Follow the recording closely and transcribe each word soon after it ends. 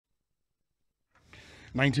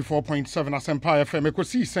94.7 Asempa FM.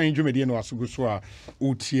 Ekosiisen dwumadi no asuguso a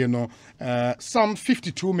utie no. Some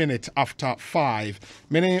 52 minutes after 5.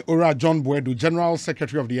 Mene Ora John Boadu, General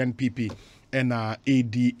Secretary of the NPP, and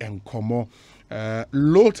AD and Komo.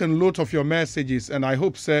 Lot and lot of your messages, and I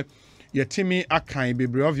hope, sir, your Timmy Akai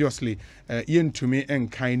Bibre, obviously, yen to me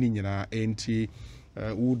and Kainina, and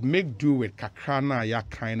would make do with Kakrana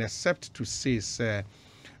Yakain, except to say, sir,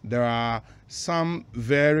 there are some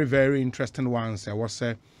very, very interesting ones. I was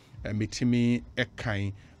Mitimi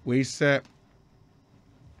Ekai. We say,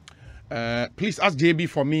 please ask JB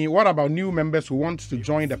for me. What about new members who want to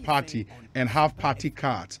join the party and have party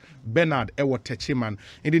cards? Bernard Ewo Techiman.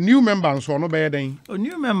 And the new members who are not better. A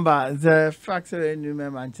new member, the fact that a new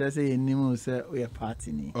member and just say new say we are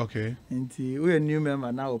party. Okay. And we a new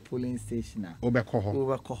member now polling station.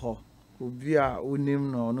 Obekoho. Ubia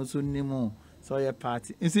unim no so nimo. So your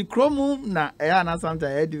party. You see, Chrome na na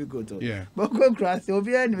sometimes difficult. Yeah. But go cross. We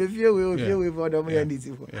feel for them. We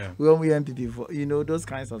NPP for those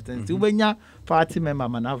kinds of things. When your party member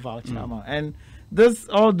man voucher and this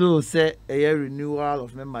although say a renewal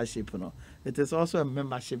of membership, it is also a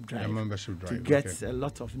membership drive. To get a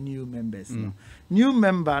lot of new members. New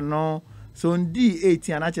member no. So in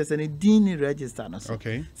D18 and actually send D register no.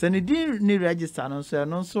 Okay. Send D register no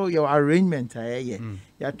so your arrangement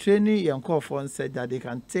your training your call for said that they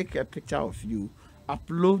can take a picture of you,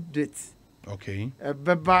 upload it. Okay. Then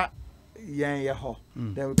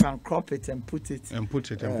we can crop it and put it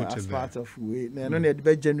as part of way. No need to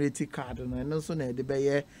be generated card and also need to be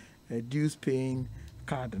a dues paying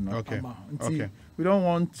card. Okay. Okay. We don't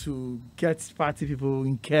want to get party people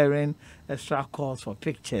incurring extra costs for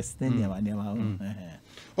pictures.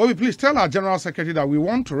 Please tell our General Secretary that we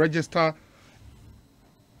want to register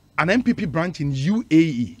an MPP branch in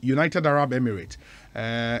UAE, United Arab Emirates.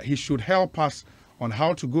 He should help us on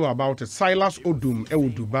how to go about it. Silas Odum,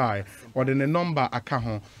 Dubai, or then a number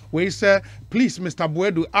account. We say, please, Mr.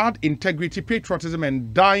 Boadu, add integrity, patriotism,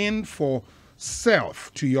 and dying for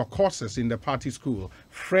self to your courses in the party school.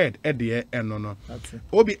 Fred Edie and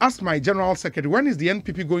Obi, ask my General Secretary, when is the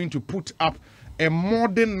NPP going to put up a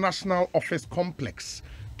modern national office complex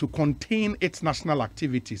to contain its national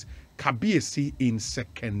activities? Kabiesi in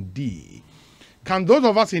second D. Can those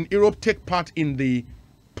of us in Europe take part in the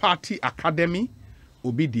party academy?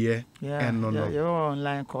 Obi dear and your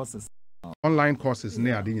online courses. Online courses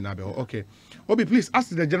near Adinabel. Okay. Obi, please ask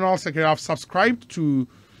the General Secretary. I've subscribed to,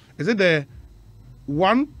 is it the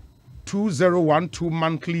 12012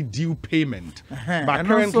 monthly due payment, but and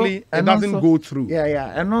currently also, it doesn't go through.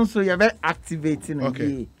 And also you're very activating.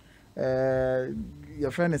 Okay. Your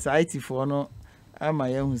friend is IT for no. I'm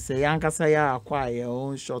my own say Yankasa acquire your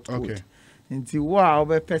own short code. Until wow,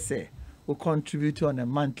 we will contribute on a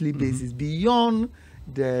monthly basis beyond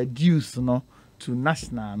the dues, to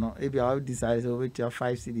national. Maybe I'll decide over to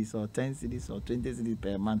 5 cities or 10 cities or 20 cities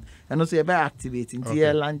per month, and also you're very activating.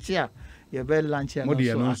 You're lunch here. You're very lunch here.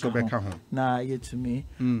 Now, you to me,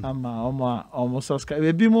 I'm almost subscribe.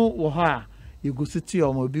 We be more you go to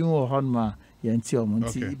your be more honma,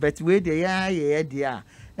 Yanti, but wait, yeah,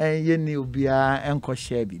 and you be a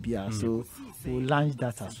share BBR. So we'll launch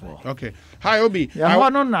that as well. Okay. Hi, Obi. I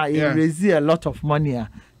want to raise a lot of money.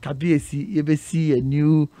 Kabiesi, you see a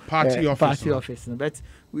new party office. But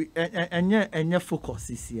we and your focus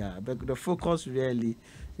is here. But the focus really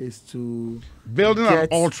is to building an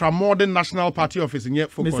ultra modern national party office in your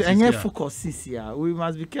focus. And your focus is here. We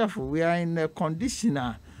must be careful. We are in a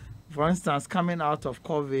conditioner. For instance, coming out of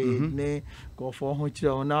COVID, go for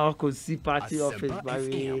now could see party office by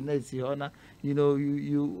you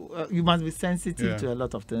must be sensitive to a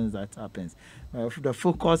lot of things that happens. The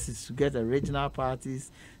focus is to get the regional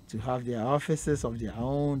parties to have their offices of their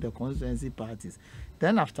own, the constituency parties.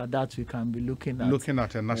 Then after that, we can be looking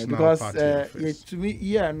at a national party office. To me,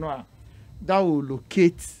 that will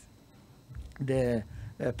locate the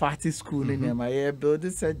party school in Yamaya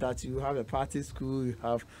building. Said that you have a party school, you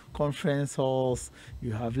have conference halls,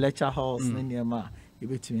 you have lecture halls in Yamaya.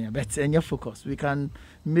 But in your focus, we can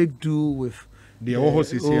make do with the old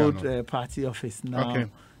party office now. Okay.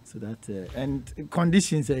 So that and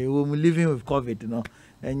conditions we're living with COVID,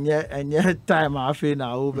 and yet time after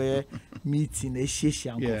now over meeting a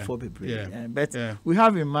session for people. But we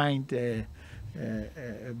have in mind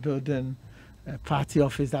building a party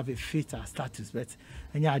office that will fit our status. But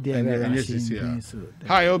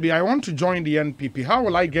hi Obi, I want to join the NPP. How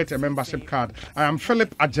will I get a membership card? I am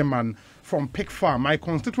Philip Ajeman from Pig Farm. My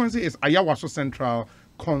constituency is Ayawaso Central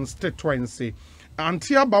constituency.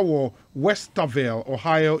 Antia Bawo, Westerville,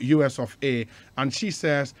 Ohio, US of A. And she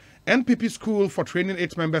says, NPP school for training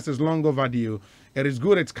its members is long overdue. it is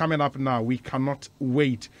good it's coming up now. We cannot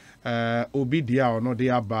wait. Obi dia or no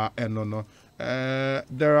dia ba no.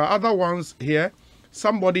 There are other ones here.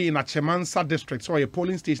 Somebody in Achemansa district, so a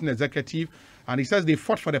polling station executive, and he says they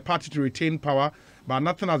fought for the party to retain power, but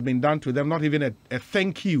nothing has been done to them, not even a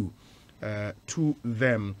thank you to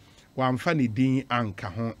them. Wamfani din anka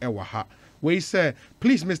hon ewaha. We say,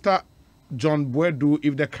 please, Mr. John Boadu,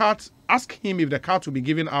 ask him if the cards will be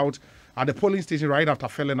given out at the polling station right after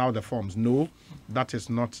filling out the forms. No, that is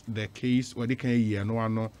not the case.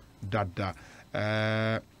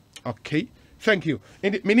 Okay, thank you.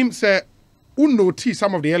 Meaning, sir, who notice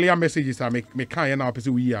some of the earlier messages I make kind now because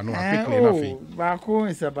we are no quickly. Back home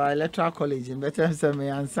is about electoral college in better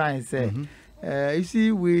and science. You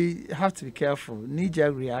see, we have to be careful.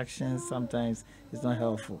 Knee-jerk reactions sometimes is not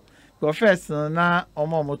helpful. But first, now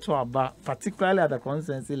particularly at the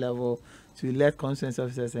constituency level, to elect constituency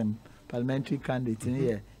officers and parliamentary candidates in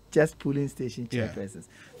here, just polling station chairpersons.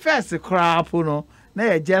 First, the crap, now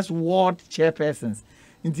just ward chairpersons.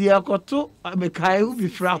 In the Akoto, I will be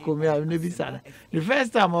fracco me. I've never said the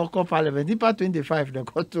first time I call parliament, in part 25, the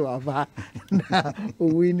Koto Ava,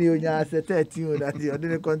 we knew ya 13 that the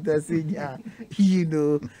other contest in ya,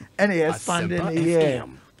 and he expanded here,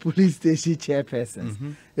 police station chairpersons.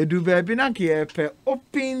 A do Babinaki per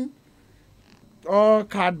open all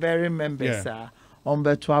card bearing members on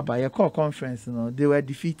Betua by a core conference, they were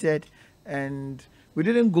defeated and we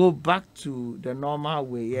didn't go back to the normal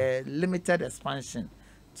way, limited expansion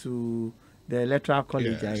to the electoral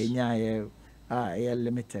college.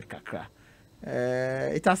 Limited kakra.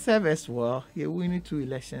 It has served us well. We're winning 2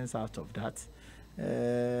 elections out of that.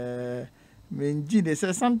 They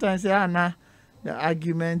say sometimes the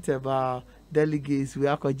argument about delegates we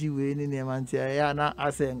are winning them as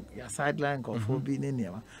a sideline of being in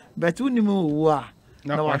them. But we know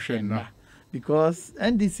because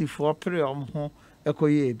NDC for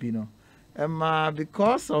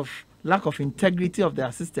because of lack of integrity of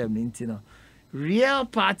their system, real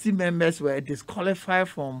party members were disqualified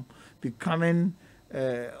from becoming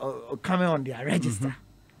coming on their register.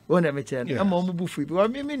 When I mention, I'm because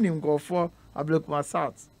me go for a block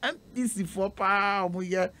South. NDC for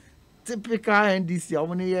power, typical NDC,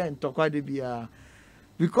 and Tokwa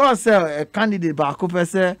because a candidate back up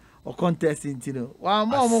or contesting, one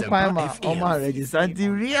more register. The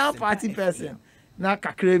real party person. Now,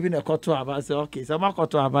 craving a koto aba say okay, so my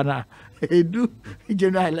koto aba na do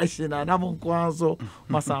general election and I'm on kwanzo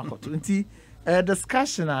masa koto.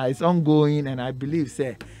 Discussion is ongoing and I believe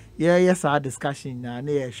say yes our discussion na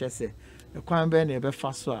na ye say the kwan be na be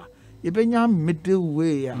fa so a ye be nya middle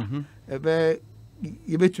way a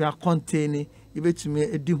ye be to contain ye be to me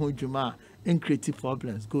edi ho dwuma and create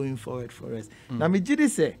problems going forward for us. Now me did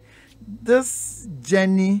say this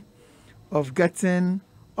journey of getting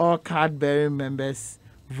all card-bearing members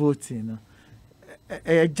voting.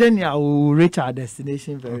 A journey will reach our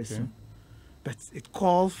destination very soon. But it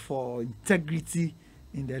calls for integrity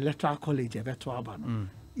in the electoral college.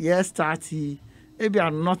 Yes, 30, maybe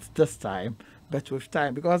not this time, but with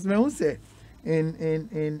time. Because me say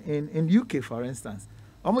in UK, for instance,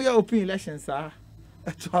 open elections are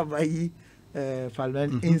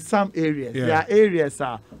parliament in some areas. There are areas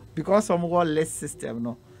because some more less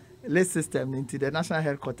system list system into the national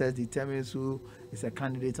headquarters determines who is a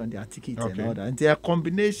candidate on their ticket and all that. And they are a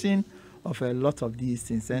combination of a lot of these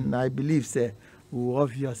things. And I believe, sir, we'll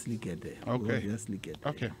obviously get there. Okay. Is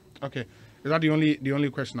that the only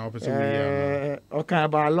question I was okay,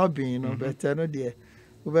 about lobbying, but no dear.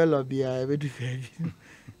 We lobby I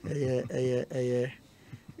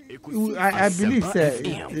believe,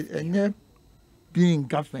 sir, being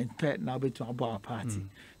government pet now between about party.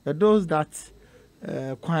 But those that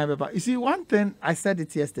you see, one thing I said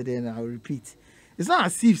it yesterday and I'll repeat. It's not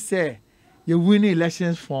as if say you win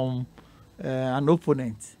elections from an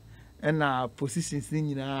opponent and positions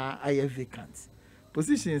are vacant.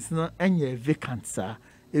 Positions not any vacant, sir.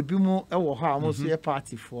 A bit more almost a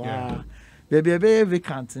party for baby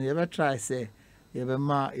vacant and you ever try say you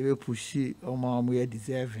ever push it or more we are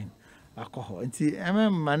deserving alcohol. And see, I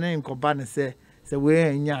remember my name Kobana say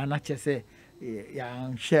we not just say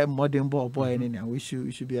share modern boy and we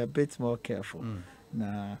should be a bit more careful.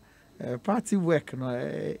 Now party work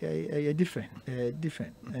different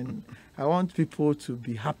and I want people to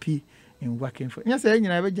be happy in working for yes you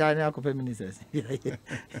know every ministers.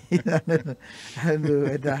 I know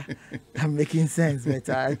whether I'm making sense, but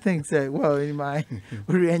I think well in my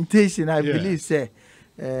orientation I believe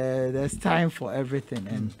there's time for everything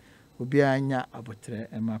and oh,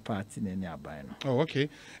 okay.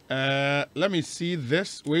 Let me see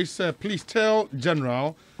this. We say, please tell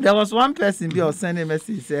General. There was one person who sent a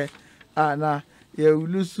message say, you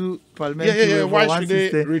lose parliamentary. Why should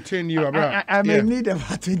they retain you? I may need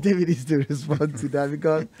about 20 minutes to respond to that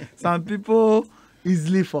because some people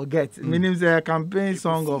easily forget. Meaning a campaign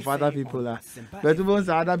song of other people. But once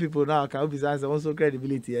other people now can be also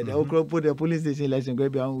credibility. They will put the police station election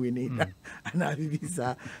going beyond winning.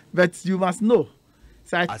 But you must know.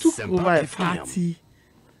 So I took over a party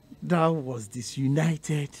that was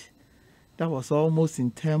disunited, that was almost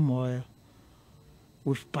in turmoil,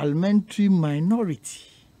 with parliamentary minority.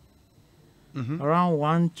 Around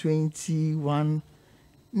 121,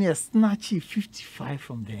 near snatchy 55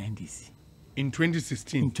 from the NDC. In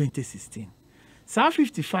 2016? In 2016. So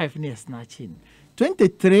 55 near snatching.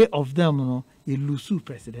 23 of them, you lose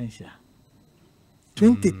presidential.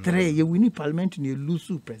 23, you win parliamentary, you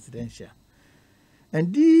lose presidential.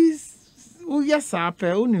 And these,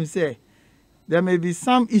 say, there may be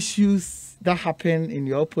some issues that happen in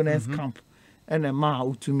your opponent's camp. And a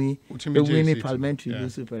man to me, the winning parliamentary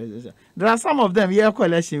lose presidential. There are some of them,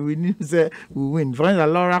 coalition, we need to say we win. For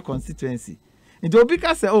instance, Laura constituency. And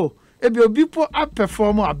Obika say, if your people are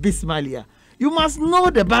performing abysmally, you must know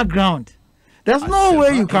the background. There's no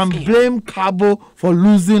way you can blame Cabo for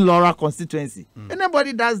losing Laura constituency.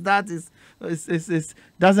 Anybody does that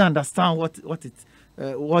doesn't understand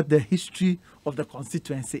what the history of the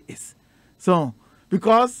constituency is. So,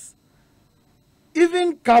 because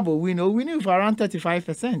even Cabo, we knew for around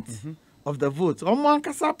 35% of the votes.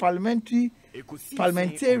 Omankasa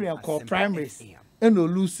parliamentarian called primaries, and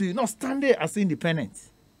Lucy not standing as independent.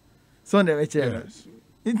 So the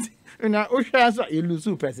you lose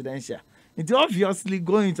presidential. It's obviously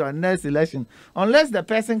going to a next election unless the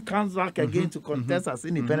person comes back again to contest as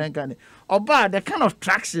independent candidate. Or but the kind of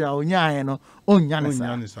traction this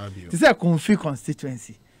is a Kunfi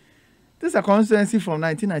constituency. This is a constituency from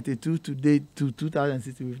 1992 to date to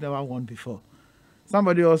 2016. We've never won before.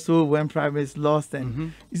 Somebody also went primaries, lost,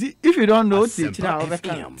 and you see, if you don't know, you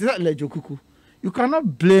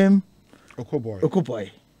cannot blame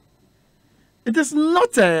Okoboy. It is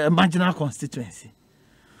not a marginal constituency.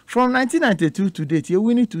 From 1992 to date, you're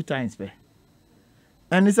winning 2 times.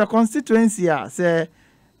 And it's a constituency, say,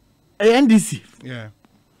 a NDC.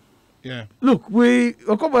 Yeah. Look,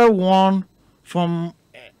 Okoboy won from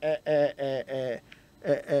a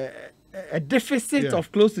deficit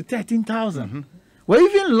of close to 13,000. We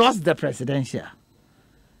even lost the presidential.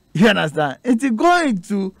 You understand? It's going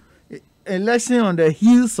to election on the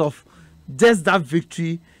heels of just that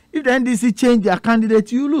victory. If the NDC change their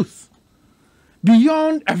candidate, you lose.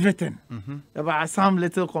 Beyond everything, there are some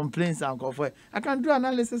little complaints and for I can do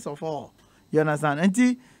analysis of all. You understand? And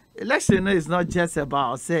the election is not just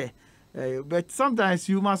about but sometimes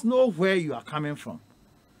you must know where you are coming from.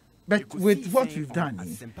 But with what we've done,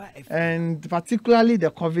 and particularly the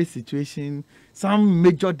COVID situation, some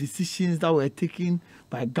major decisions that were taken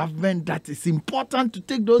by government, that is important to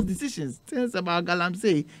take those decisions. Things about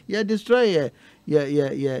Galamsey, destroy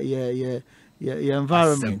your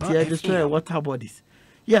environment, destroy water bodies.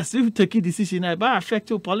 Yes, if you take a decision, it might affect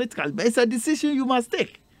you politically, but it's a decision you must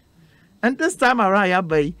take. And this time around,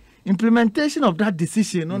 by implementation of that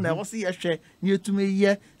decision,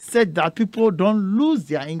 said that people don't lose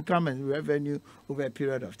their income and revenue over a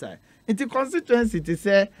period of time. In the constituency, it is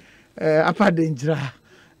Upper Danger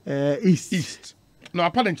East. No,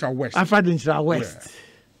 Upper Danger West. Upper Danger West. Yeah.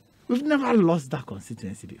 We've never lost that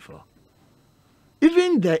constituency before.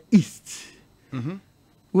 Even the East.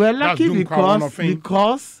 We're lucky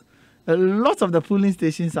because a lot of the polling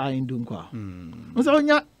stations are in Dunkwa. So,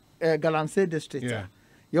 Galamsey district. Yeah.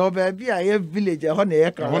 Your baby, I have village, your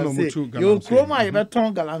chroma, you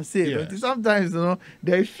beton Galamsey. Sometimes,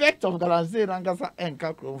 the effect of Galamsey and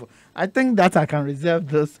Kakro. I think that I can reserve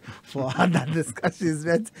this for other discussions,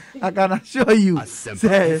 but I can assure you,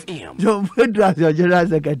 John Boadu as your general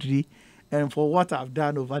secretary, and for what I've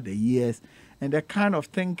done over the years, and the kind of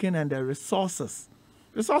thinking and the resources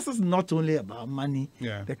not only about money,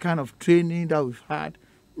 the kind of training that we've had,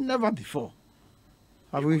 never before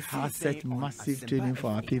have we had such massive training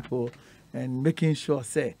for our people and making sure,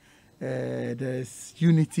 there's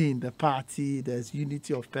unity in the party, there's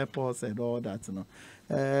unity of purpose and all that.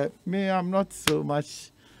 I'm not so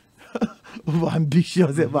much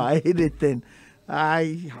ambitious about anything.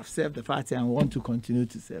 I have served the party and want to continue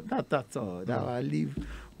to serve. That's all. That I live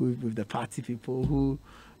with the party people who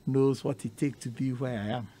knows what it takes to be where I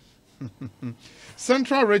am.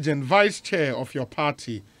 Central Region Vice Chair of your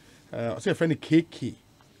party, say friend KK.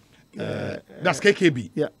 That's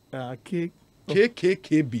KKB. Yeah,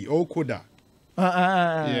 KKKB. Oh, Koda.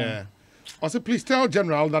 Yeah. Also, please tell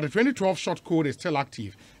General that the 2012 short code is still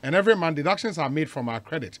active and every month deductions are made from our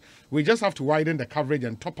credit. We just have to widen the coverage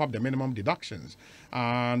and top up the minimum deductions.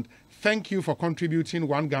 And thank you for contributing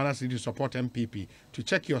 1 Ghana cedi to support MPP. To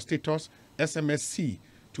check your status, SMSC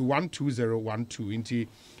to 12012 into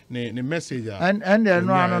the message. And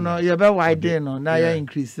no, you're about widen on now, you're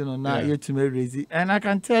increasing on now, you're to raise it. And I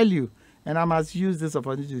can tell you, and I must use this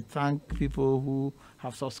opportunity to thank people who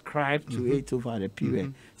have subscribed to it over the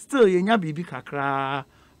period. Still, you have BB Kakra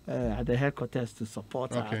at the headquarters to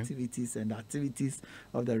support our activities and the activities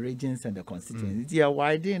of the regions and the constituencies. Yeah,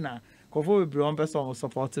 widen now. Before we bring person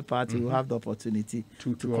supporting party, we have the opportunity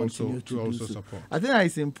to continue to also support. I think that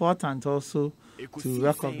it's important also to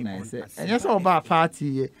recognize it. And just about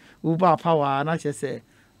party, about power, not just say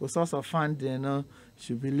the source of funding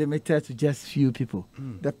should be limited to just few people.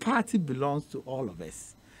 The party belongs to all of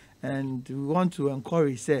us. And we want to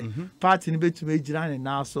encourage party to make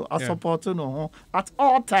now so I support at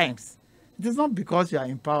all times. It is not because you are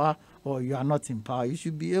in power or you are not in power. You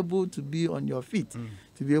should be able to be on your feet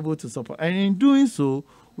to be able to support. And in doing so,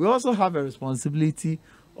 we also have a responsibility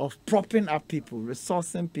of propping up people,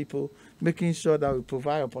 resourcing people, making sure that we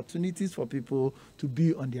provide opportunities for people to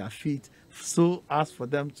be on their feet so as for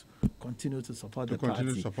them to continue to support the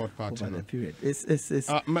party over the period.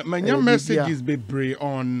 My message is be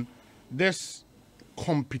on this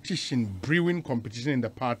competition, brewing competition in the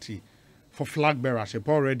party for flag bearership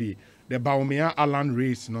already. The Baumia Alan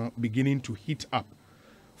race beginning to heat up.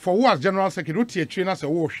 For who as General Secretary, trainer say,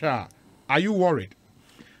 "Oh, sure." Are you worried?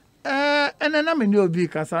 And then I'm in your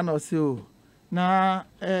big Casano so. Now,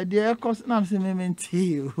 the cost I'm saying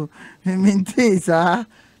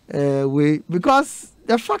because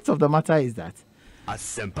the fact of the matter is that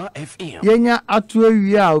Asempa FM. Yenya atwe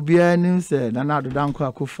wi a obi anim say na na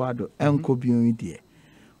dodanko akofado enko bion die.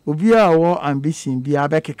 Obi a wo ambition bi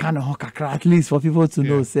abekeka ne ho kakra at least for people to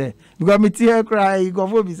know say because me here cry go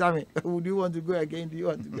for be say would you want to go again, do you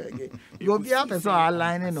want to go again? You be a person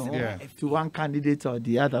aligning to one candidate or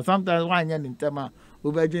the other. Sometimes one yan in tema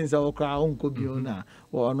obedien say okra onko bion na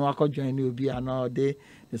or no akọjoin ni obi ana the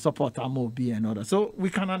support am obi and other. So we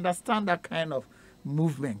can understand that kind of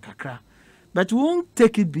movement kakra. But we won't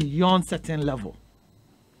take it beyond certain level.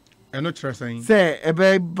 I'm not saying. Say,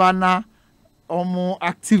 ebe bana omo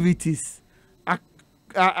activities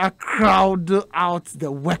are crowd out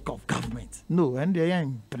the work of government. No, and they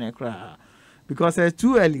ain't penekra because it's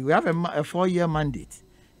too early. We have a 4-year mandate.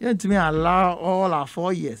 You know, to me allow all our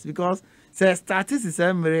 4 years because say statistics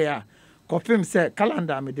area kopim say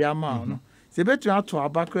calendar me dey amount. Say between to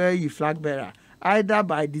abakra you flag bearer either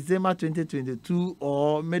by December 2022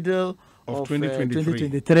 or middle of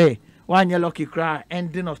 2023. 1 year lucky cry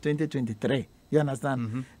ending of 2023. You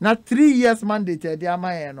understand? Now 3 years mandate the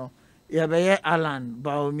amount be Alan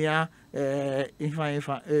Baumia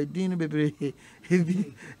ifa din bebre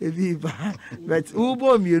heavy but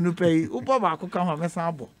ubo mi no pay ubo ba ko kan mesan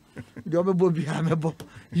abo the obebo bi amebo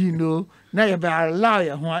you know na you be allow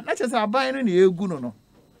your ho na just aban no na egu no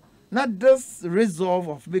not this resolve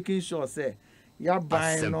of making sure say you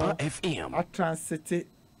buy no a transit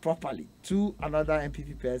properly to another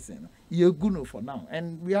MPP person you egu no for now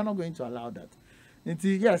and we are not going to allow that.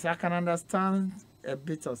 Yes, I can understand a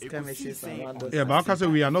bit of skirmishes around those. Yeah, but because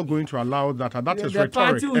we are not going to allow that, and that is the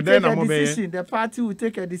rhetoric. And then the party will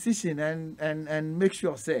take a decision and make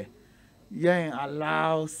sure say,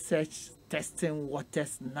 allow such testing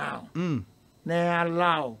waters now. They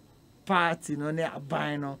allow party, they are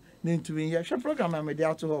buying, to be here. Program I'm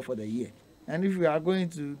there for the year, and if we are going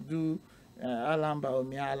to do Alan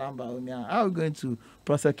Baumia, how are we going to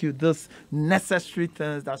prosecute those necessary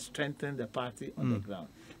things that strengthen the party on the ground?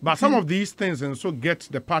 But some of these things and so get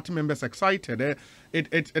the party members excited.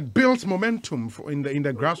 It builds momentum in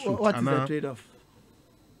the grassroots. What is the trade-off?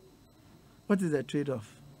 What is the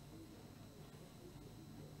trade-off?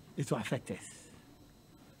 It will affect us.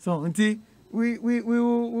 So until we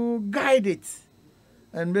will guide it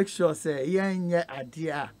and make sure say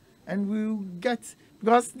idea and we will get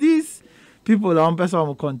because these people are on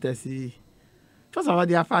personal contest. First of all,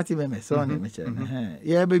 they are party members. So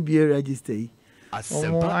yeah, baby, register.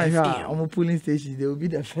 On polling station, they will be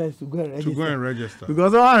the first to go and register.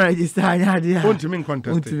 Because I register, I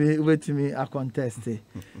contest.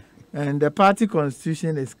 And the party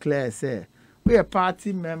constitution is clear. Say, we are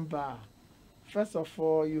party member. First of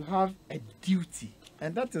all, you have a duty,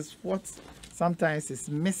 and that is what sometimes is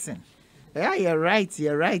missing. Yeah, you're right.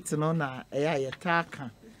 No, na. Yeah, you're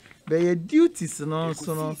talking. But your duties, no.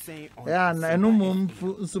 Yeah, no more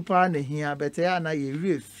super ne here, but yeah, na you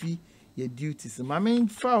real fee. Your duties. I mean,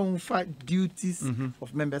 found duties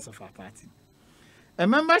of members of our party. A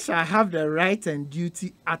member shall have the right and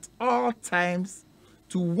duty at all times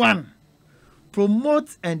to 1.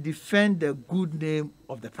 Promote and defend the good name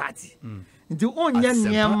of the party. Nti onye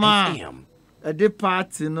nyama the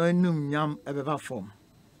party no enum nyam ebeba form.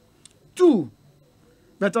 2.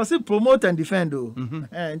 But also promote and defend o.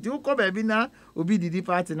 Nti you come baby na obi the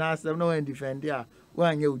party na asem no and defend there.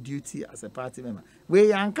 One your duty as a party member. We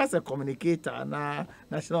yanka as a communicator na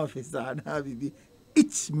national officer na bibi.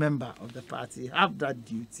 Each member of the party have that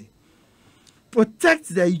duty.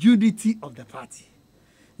 Protect the unity of the party.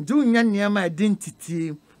 Do nyama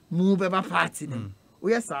identity move about party.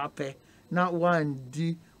 We are sape now one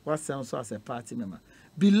do what sounds as a party member.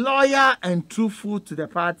 Be loyal and truthful to the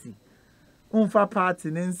party. Unfa party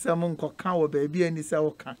nin some kokan or baby and is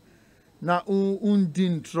oka. Now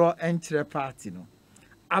undin draw enter party no.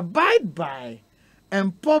 Abide by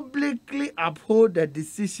and publicly uphold the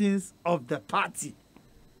decisions of the party.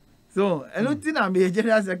 So, I don't think I'm a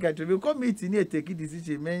general secretary. We come meeting here, take a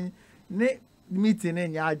decision. Meeting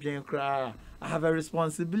in I have a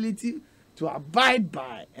responsibility to abide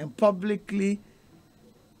by and publicly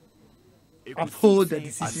uphold the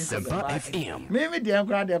decisions of the party. Maybe the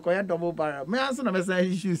crowd they call double barrel. Me answer na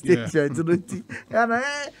message issue station to the T. And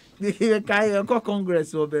the kai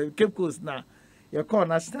Congress or Cape Coast now. You call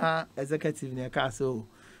National Executive near Castle.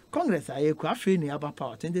 Congress I afi ni about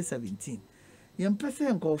power 2017. Young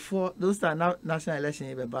person call for those are now national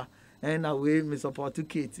election beba. And now we me support to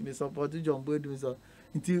Kate, me support to John Boadu so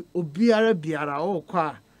until biara o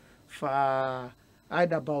kwa fa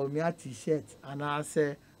either Baumia t-shirt and I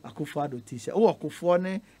say Akufo-Addo t-shirt. Oh Akufo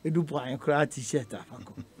ne edubu an kra t-shirt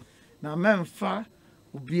afako. Na memfa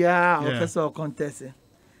biara o person contest.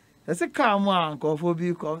 I say come on call for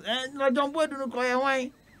bi come. No John Boadu no call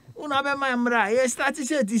yan una be my mra ye start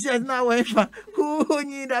t-shirt now we fa who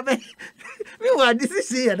need that be me what this is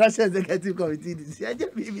here that says executive committee this I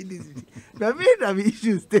just be this but me that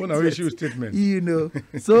issue statement you know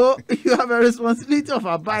so you have a responsibility of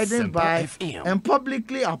abiding by and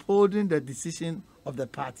publicly upholding the decision of the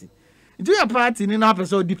party. Do your party in na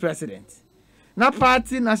person the president na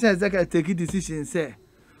party national executive take decision say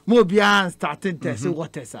mo bia starting test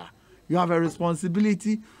what is you have a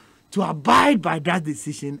responsibility to abide by that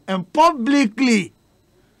decision and publicly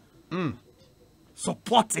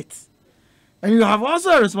support it. And you have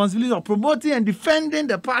also a responsibility of promoting and defending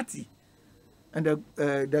the party and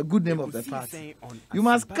the good name of the party. You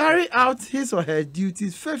must carry out his or her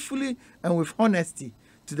duties faithfully and with honesty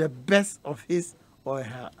to the best of his or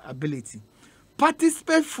her ability.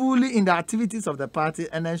 Participate fully in the activities of the party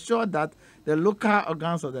and ensure that the local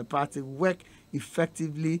organs of the party work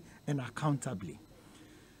effectively and accountably.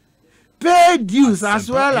 Pay dues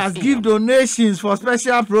as well as give donations for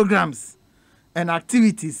special programs and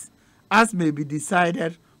activities as may be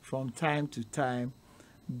decided from time to time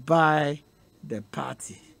by the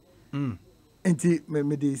party. And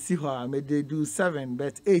may they see her, may they do 7,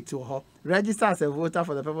 but 8 to her. Register as a voter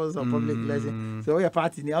for the purpose of public election. So your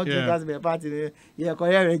party, the outgoing be a party, you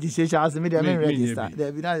career registration as a media register.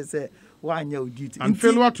 There be not say one year duty. And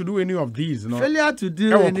failure to do any of these, no? Failure to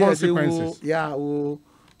do any consequences.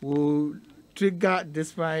 Will trigger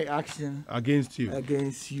disciplinary action against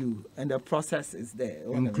you, and the process is there,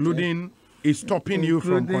 including stopping you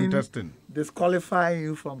from contesting, disqualifying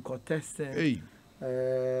you from contesting,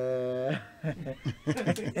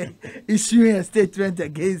 issuing a statement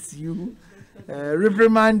against you,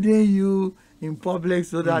 reprimanding you in public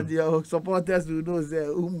so that your supporters will know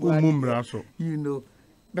you know.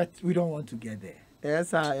 But we don't want to get there.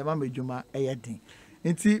 Yes,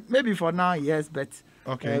 maybe for now, yes, but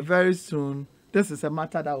very soon, this is a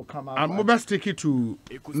matter that will come out. And mobile stick it to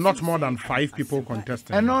not more than 5 people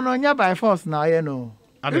contesting. And no, by force now, you know.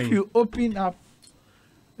 If you open up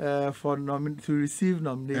to receive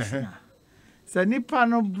nomination, so nipa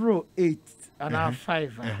no bro 8 and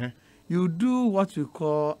 5, you do what we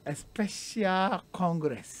call a special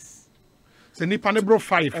congress. So nipa no bro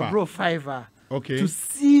 5. Bro 5. Okay. To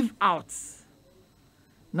sieve out.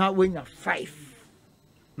 Now when you're 5.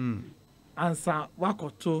 Answer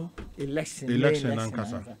wakoto election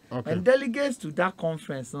okay. And delegates to that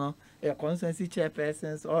conference, no, a constituency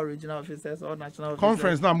chairpersons, all regional officers, all national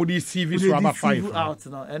conference officers, now would CV to about 5 out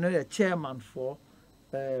now, and the chairman for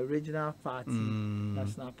regional party,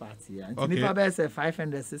 national party, and okay.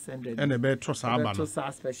 500, 600, and a better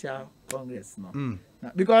special congress, no.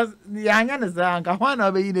 Because the young is the one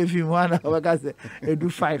of the film one because they do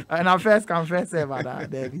 5 and I first confess about that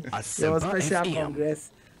there was special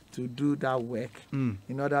congress to do that work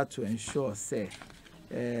in order to ensure say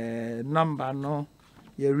number no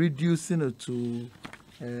you're reducing it to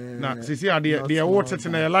now see the award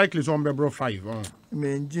setting likely on bro 5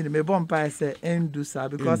 me engine me bompa say endu sa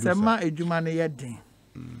because e ma edwuma ne ye den.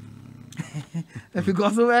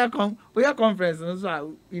 Because we are conference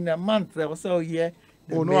so in a month or so here.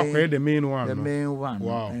 Oh no, I the main one. The main one.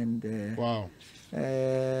 Wow. And wow.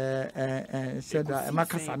 Said that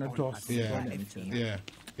Makasana doors. Yeah.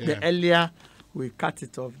 The earlier we cut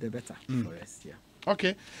it off, the better for us. Yeah.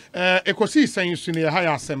 Okay. Ekosiisen Senior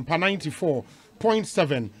Higher Sempa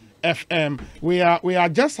 94.7 FM. We are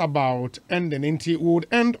just about ending. We would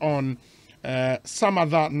end on some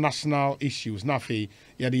other national issues. Nafi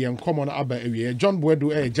yadi common aba area. John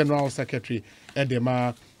Boadu, General Secretary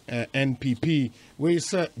Edema NPP. We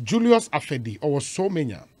say Julius Afedi or so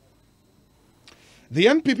many. The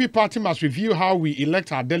NPP party must review how we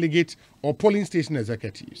elect our delegate or polling station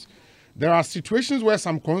executives. There are situations where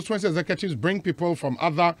some constituency executives bring people from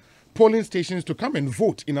other polling stations to come and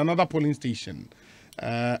vote in another polling station.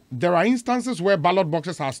 There are instances where ballot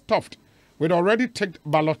boxes are stuffed with already ticked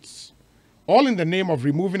ballots, all in the name of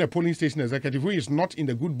removing a polling station executive who is not in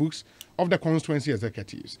the good books of the constituency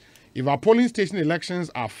executives. If our polling station elections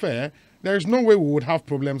are fair, there is no way we would have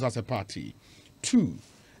problems as a party. 2.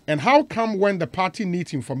 And how come when the party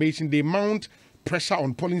needs information, they mount pressure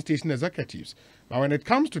on polling station executives? But when it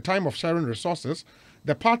comes to time of sharing resources,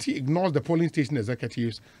 the party ignores the polling station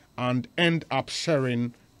executives and end up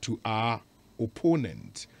sharing to our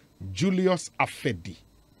opponent, Julius Afedi,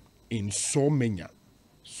 in Somenya,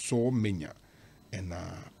 and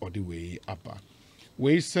all the way up.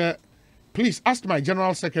 We say, please ask my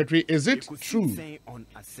General Secretary, is it true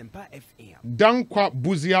Dankwa,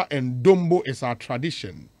 Buzia, and Dombo is our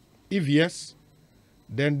tradition? If yes,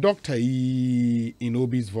 then Dr. E in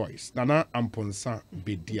Obi's voice. Nana Amponsa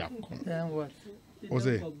Bediakon. Then what?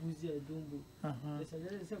 Ose,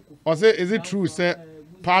 is it true, sir?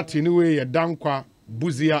 Party anyway, Dankwa,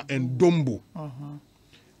 Buzia, and Dombo.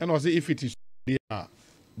 And Ose, if it is there,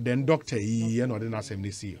 then Dr. E and Odina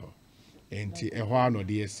Assembly see her. And Ehwa no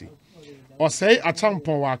DSC. Ose, a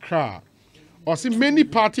champion wakra. Ose, many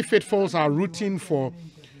party faithfuls are rooting for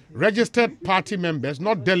registered party members,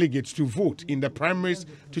 not delegates, to vote in the primaries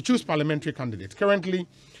to choose parliamentary candidates. Currently,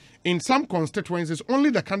 in some constituencies, only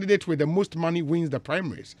the candidate with the most money wins the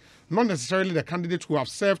primaries, not necessarily the candidates who have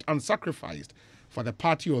served and sacrificed for the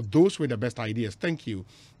party or those with the best ideas. Thank you.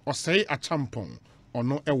 Osei Achampong, or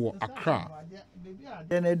no Ewo Accra.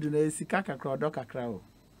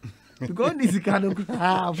 Because this kind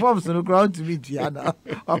of forms no ground to meet Diana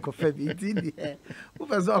or Coffee. It's in the air. Who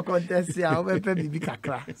was all contest here? Over Pebby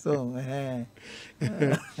Kakra. So,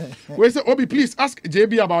 wait, Obi, please ask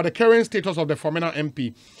JB about the current status of the former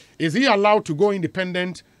MP. Is he allowed to go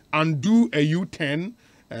independent and do a U10?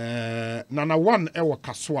 Nana one Ewa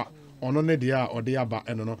Kaswa or no dia or diaba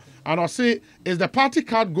and no. And I'll say, is the party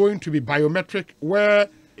card going to be biometric where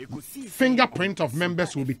fingerprint of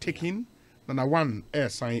members will be taken? Nana one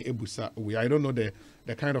sign ebusa. I don't know the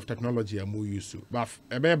kind of technology I'm used to. But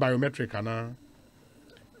a biometric and a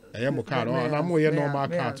card or I'm more normal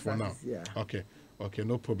cards for now. Okay,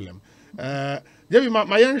 no problem. My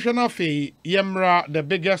young Shanafi Yemra, the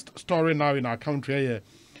biggest story now in our country,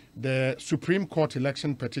 the Supreme Court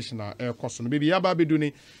election petitioner, Ekosiisen. Baby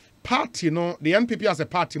Yababiduni party, no, the NPP as a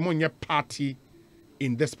party, more party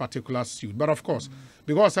in this particular suit. But of course,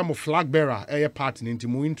 because I'm a flag bearer, a party into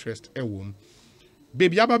more interest, a womb.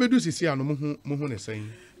 Baby Ababedu Sisi and Muhune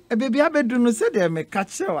saying. A baby Abedu no said they may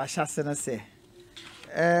catch or shasana say.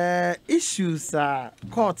 Issues are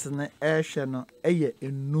court in the air channel, a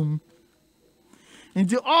num.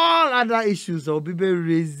 Into all other issues, or be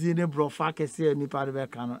raised in a brofake say any part of a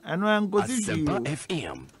canon. And when go to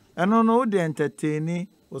FM. And no, no, the entertaining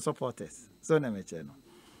or supporters. So, never channel.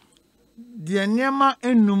 The Nyama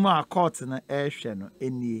and Numa court in the air channel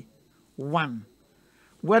any one.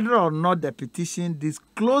 Whether or not the petition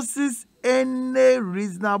discloses any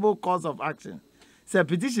reasonable cause of action. So,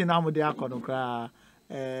 petition now with the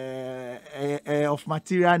of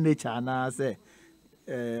material nature, and I say,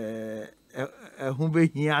 whom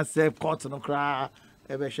he has said, court no cry.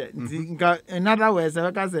 In other words,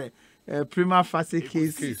 like I say, a prima facie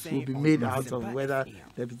case will be made out of whether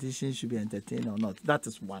the petition should be entertained or not. That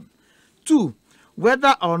is one. 2,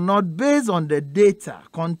 whether or not, based on the data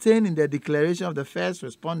contained in the declaration of the first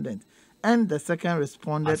respondent and the second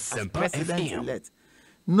respondent as president-elect,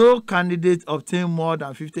 no candidate obtained more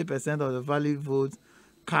than 50% of the valid votes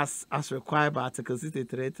cast as required by Article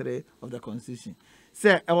 63.3 of the Constitution.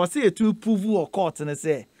 Say, I was say a two prove or court and I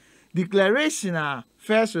say declaration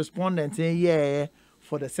first respondent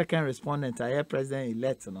for the second respondent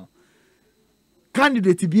president-elect. No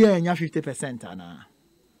candidate to be 50%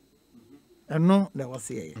 and no, there was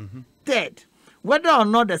here. Third, whether or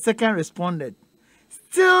not the second respondent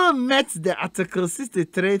still met the Article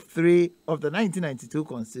 63(3) of the 1992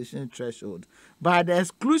 Constitution threshold by the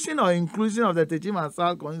exclusion or inclusion of the Techima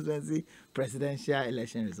South constituency presidential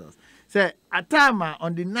election results. So, at time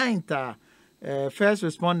on the 9th, first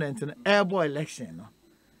respondent in the airborne election,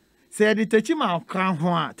 say the Techima can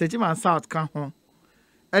home, Techima South can home,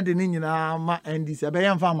 at the Nina ma NDC, a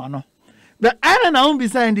bayan farmer no. But I don't know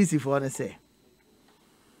beside NDC for the say.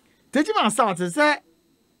 Techima South is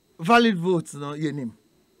valid votes no yenim.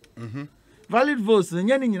 Valid votes no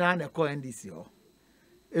yenim na na call NDC ho.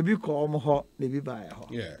 Ebi call mo ho, ebi buy ho.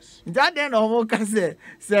 Yes. That then omo ka say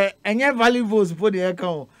enye valid votes for the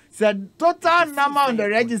account. Say total number on the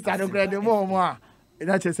register no credit more.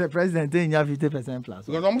 That is a president in 50% plus.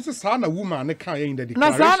 Because almost a sana woman ne kan in the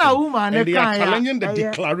declaration. Na sana woman ne kan ya. Challenging the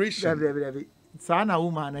declaration. Sana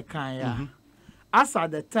woman ne kan ya. As at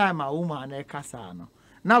the time a woman ne kasa no.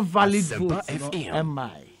 Na valid votes no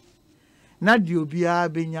MI. Na di obia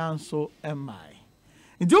benya nso MI.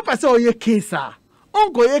 Nti o pese o ye case a.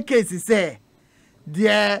 Onko ye case say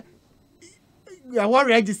there ya wa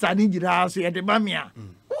register ni gira so ye de mamia.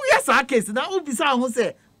 Who yes a case na obisa ho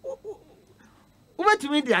say to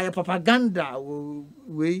me the propaganda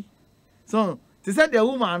way. So they said the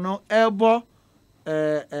woman no elbow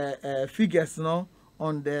figures no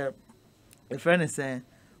on the friend is saying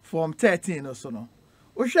from 13 or so no.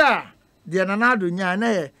 Osha the nanado nya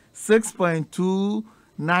na 6.295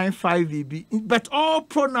 VB but all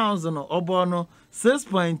pronouns no obo no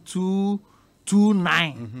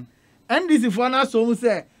 6.229. And this is for na so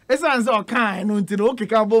say esan say o kan no nti no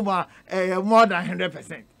kika bo ma more than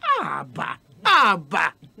 100%. Abba.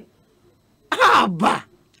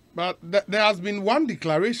 But there has been one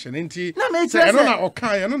declaration, ain't it? Na me say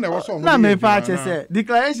na me pa say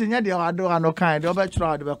declaration ya de ado ano kan de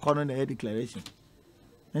obetro de be kono na declaration.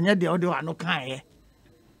 Nya de ado ano kan ye.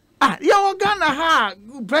 Ya Ghana ha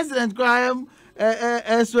president Graham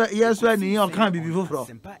yes ni o kan bibi foforo.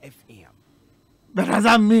 But as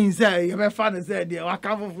that means say you be father say de wa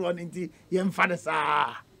kan foforo nti ye mfa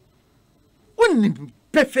sa. Wonni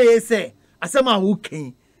pefe say asema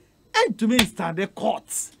wuken and to me stand the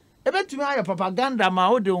courts ebe to me ayo propaganda ma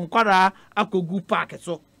o de nkwara akogu park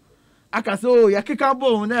so aka so ya kika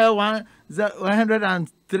bo na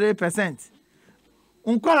 103%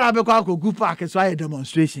 nkwara be kwa akogu park so ayo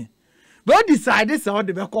demonstration but decide say o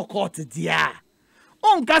de be court dia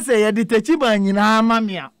onka say ya de Techima nyina ama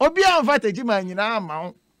me a obi anfa Techima nyina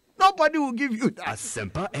ama nobody will give you that.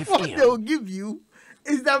 What they will give you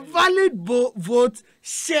is the valid vote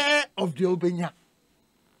share of the Obenya.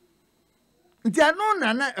 There no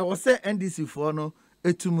nana I was say NDC for no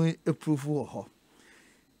etumi approval ho.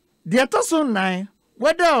 The also 9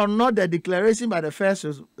 whether or not the declaration by the first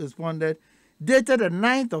respondent dated the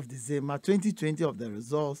 9th of December 2020 of the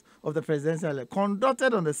results of the presidential election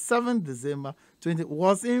conducted on the 7th December 20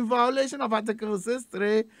 was in violation of Article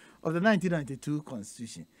 63 of the 1992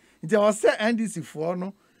 Constitution. There was say NDC for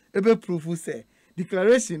no ebe proof say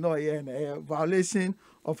declaration or a violation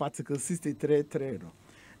of Article 63(3).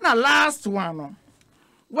 Now, last one,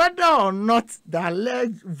 whether or not the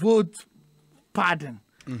alleged vote pardon,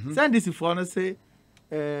 send this if you say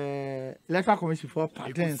electoral commission for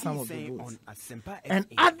pardon some of the votes and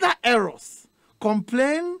other errors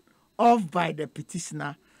complained of by the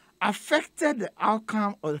petitioner affected the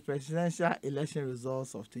outcome of the presidential election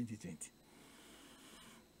results of 2020.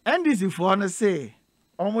 And this if you say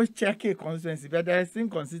almost check a consistency, but there is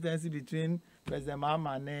inconsistency between President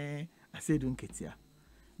Mahama and Asedun Ketia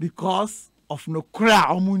because of no kra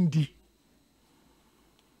omundi.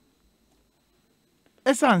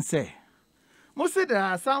 Esan say, most there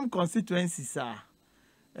are some constituencies ABI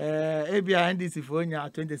NDC for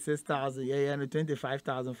 26,000 and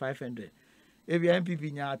 25,500. ABI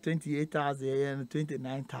MPP 28,000 and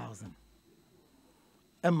 29,000.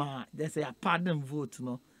 Emma, there's a pardon vote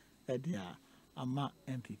no at the Ama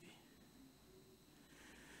MPP.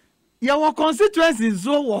 Your constituencies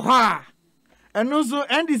so ha, and also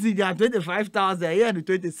NDC 25,000 and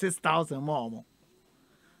 26,000 more.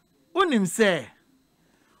 Unim say,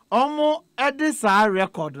 almost at this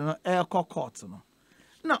record no air court no.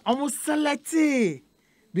 No, almost selected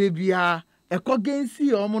baby a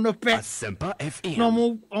cogency almost no pet. Asempa FM.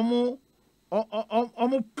 No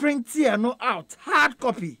almost print here no out hard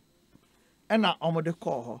copy. And now almost the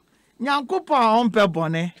call. Nyankopa on pe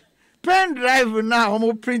bone pen drive now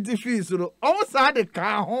almost print fees so almost had the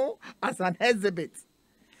car home as an exhibit.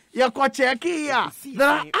 You can check here. There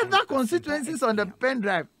are other constituencies on the pen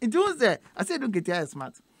drive. It was there. I said don't get here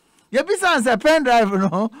smart. You be sans a pen drive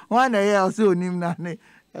no one year also nim na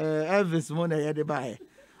Elvis mo na ye de buy.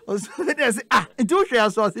 so they say nti wo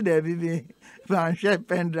hwe so see there bi ban share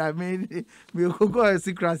pen drive me go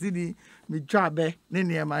secret me twabe ne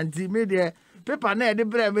ne ma nti me de paper na e de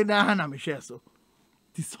bre me na me share so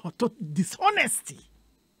dishonesty.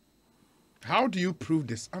 How do you prove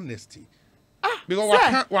dishonesty?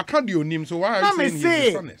 Because what can't you name? So why are you saying he's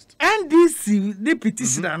dishonest? NDC the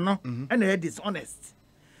petitioner no and they dishonest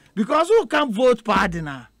because who can vote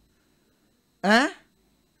partner? I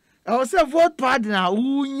say vote partner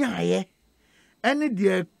who nyaye any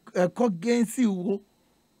the against you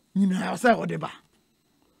know say whatever.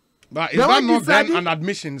 But is that not then an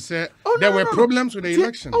admission? Say there were problems with the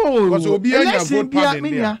election. Because Obiya vote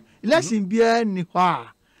partner. Election be ni hwa.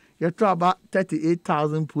 You talk about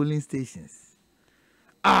 38,000 polling stations.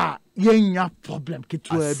 Yenya problem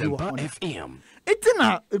kitu FM. It's in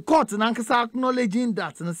a court and acknowledging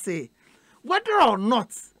that and say whether or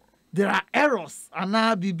not there are errors and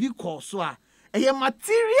now be because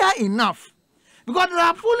material enough because there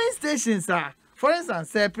are polling stations for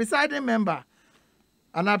instance say presiding member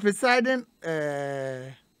and a presiding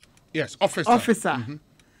yes officer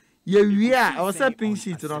we are also pink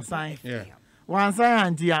sheet to sign one sign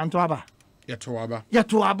and Antoaba.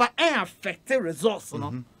 Yatuaba and affected results,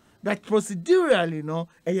 but procedurally,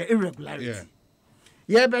 irregularity.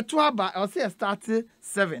 Yeah, but Tuaba, I'll say started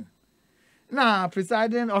 7. Now,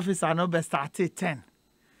 presiding officer no be started 10.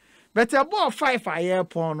 But about 5 a year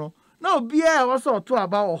porno. No, be also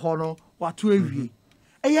Tuaba or Hono, what 2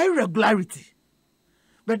 irregularity.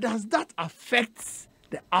 But does that affect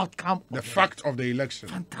the outcome? The fact of the election.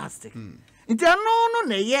 Fantastic. It's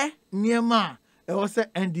no, near ma. I was a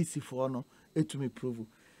NDC for no. To me prove.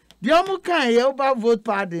 The omu kan ye oba vote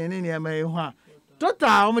party ni e ma ehua.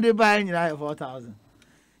 Total omu dey buy ni 4,000.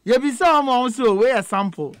 Ye bi say omu so we a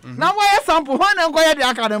sample. Na we a sample when na go ye the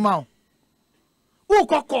academy. Who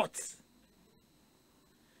ko court?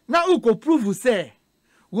 Na who ko prove say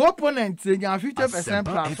we opponent nya 50%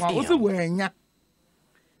 plus one. Who say we nya.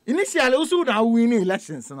 Initially who say na win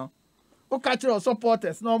elections no. Who catch your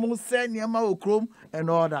supporters no omu say niam o chrome and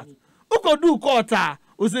all that. Who ko do court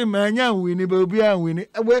we say manya wini be obi an wini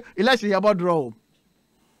election ya draw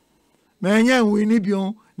manya wini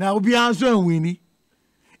bion na obi an so wini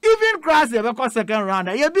even cross ya be second round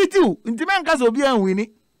ya beat you nti men ka so obi an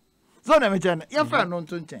wini so na me chen ya fa no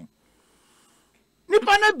nto nchen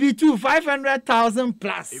nipa na beat you 500,000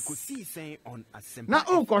 plus Ekosiisen on Assembly na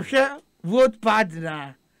o ko hwe vote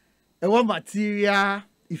partner e what material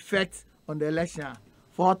effect on the election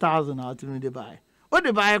 4,000 out to the buy. What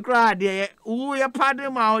the buy cry there? Who ya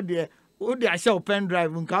pardon out there? Who they show pen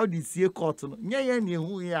drive? Unka di see court no. Nye ni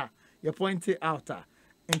who ya? You point it out.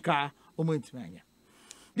 Nka omontimanya.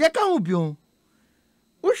 Ye kan obi on.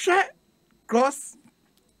 Who share cross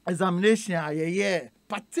examination ye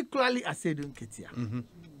particularly Asedun Ketia.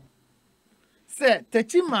 Say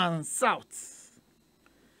Techiman South.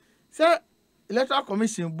 Say electoral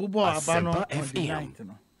commission bubo abano on the 9th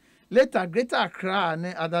no. Later Greater Accra and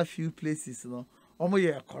other few places no. Omo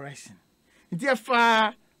ye correction. Nti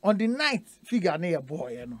far on the 9th figure na ye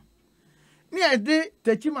boy no. Near the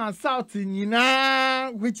Techiman South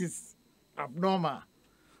nyina which is abnormal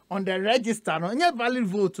on the register no nye valid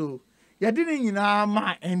vote o. Ye di nyina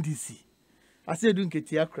ma NDC. Asedun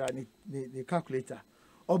Ketia kra the calculator.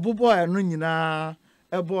 Obubo no nyina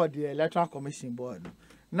e board the electoral commission board.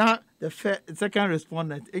 Now the second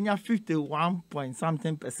respondent enya 51 point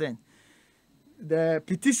something %. The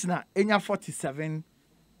petitioner enya 47%.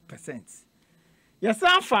 Yes,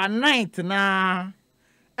 for 9th na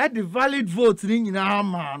at the valid vote ni nyina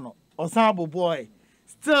ma no Osabo boy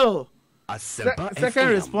still second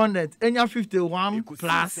respondent enya 51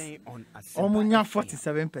 plus omunya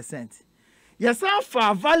 47%. Yes,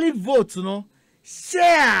 for valid vote no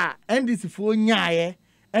share NDC for nyae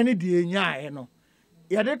any de nyae no.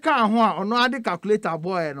 Ya de kan ho a ono ade calculator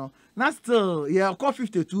boy no na still ya call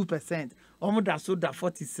 52%. Omo da so da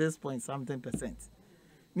 46 point something %.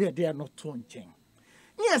 Near they are not tonching.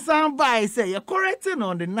 Yes, somebody say you're correcting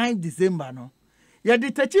on the 9th December, no. You're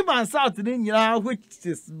the Techiman South in which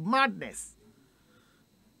is madness.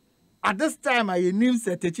 At this time, I knew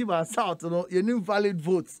say Techiman South, no, you knew valid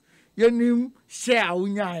votes, you knew share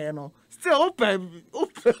unya, you know. Still open,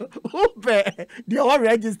 they all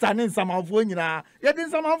registered in some of one, you did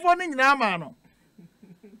some of one in Yamano.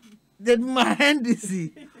 Did my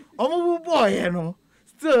NDC. Omo boy, you know.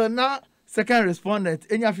 Still now second respondent,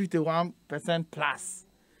 enya 51% plus.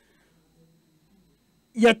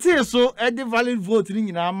 Yet so at the valid vote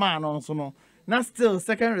in our man also no. Now still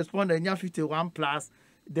second respondent enya 51 plus,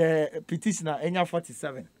 the petitioner enya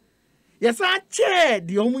 47. Yes, I chair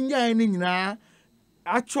the omunya ni nyina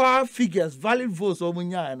actual figures, valid votes or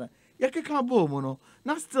munyana. Yakeka bomono.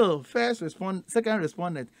 Now still second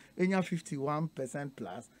respondent in 51%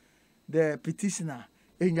 plus. The petitioner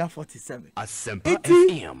in 47. Asempa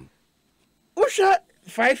FM. Usha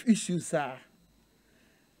 5 issues, sir.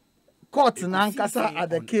 Court nankasa at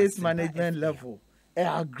the case management level. I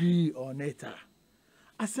agree on it.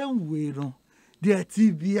 I say we no. The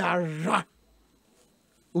TBR.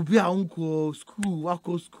 Obi a unko school,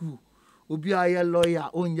 wako school. Obi a lawyer,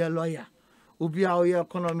 own your lawyer. Obi a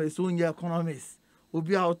economist, own your economist.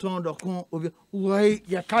 Obi a turn the con. Obi why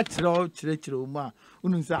you catch it all, chile ma.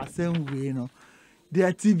 Ununsa same way no.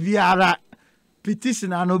 The TBR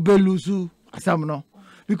petitioner no belusu asamno.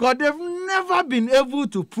 Because they've never been able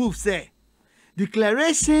to prove, say,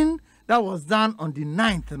 declaration that was done on the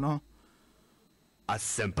 9th, no?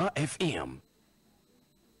 Asempa FM.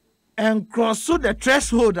 And cross through the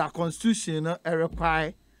threshold that constitution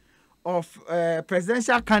require of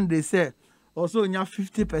presidential candidates, say, also in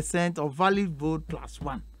 50% of valid vote plus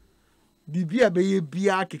 1. The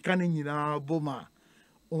BIA kikani nina boma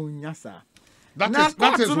onyasa.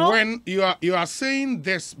 That is when you are saying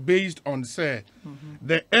this based on, say,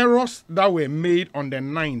 the errors that were made on the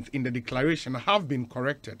 9th in the declaration have been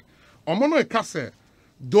corrected. Omono Ekase,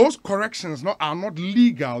 those corrections are not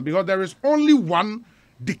legal because there is only one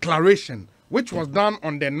declaration which was done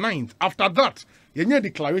on the 9th. After that, your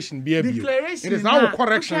declaration be it is our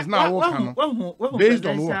corrections now based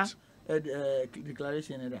on what?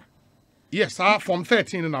 Declaration. Yes, from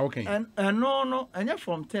 13 and okay. And no, and you're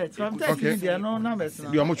from 13. From 13, okay. There are no numbers.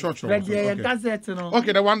 You are much church. Okay, Gazette, no.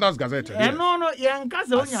 Okay, the one that's Gazette. And no, young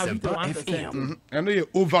Gazette only have 51%. And you're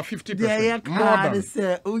over 50%. More than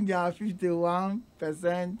say only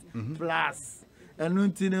 51% plus, and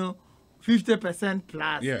until 50%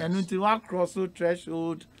 plus, and until one cross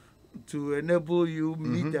threshold to enable you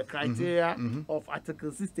meet the criteria of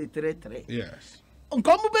Article 63.3. Yes. Come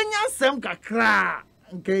benya sem kakra.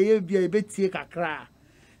 Nke bia ebetie kakra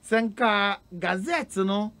senka gazette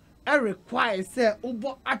no require say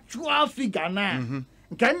ubo actual figure na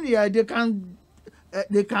they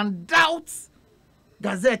can doubt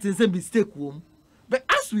gazette is a mistake wom, but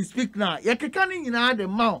as we speak now you can nyina the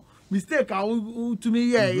mount mistake to me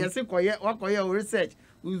you say wakoye research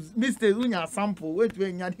mistake unya sample wait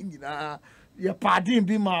we nya nyina ya pardon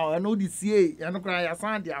bi ma no the CA ya no kra ya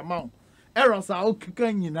sand the amount errors are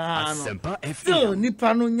okay nyina no still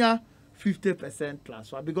nipa no nya 50%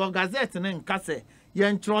 plus because gazette na nka say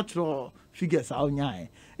yen trotro figures are nya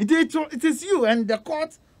it is you, and the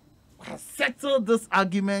court has settled this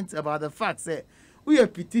argument about the fact say we a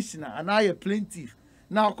petitioner and I a plaintiff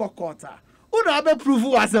now court who na be prove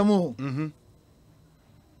asemo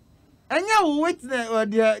and ya witness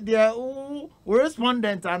the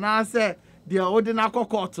respondent and I say the ordinary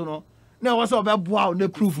court no. No, what's up about the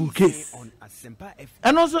proof case?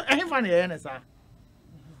 And also, anyone here, sir.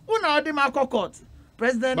 Who now the Marco court?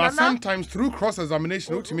 President. But sometimes through cross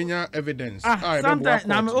examination, which means evidence. Sometimes,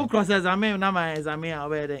 now cross examine, now my examine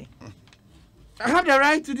already. I have the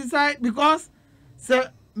right to decide because,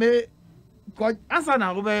 sir, me answer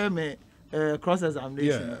now over me cross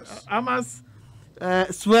examination. Yes. I must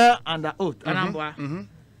swear under oath. And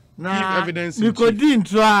now, evidence. Because didn't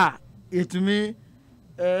try it to me.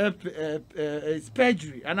 It's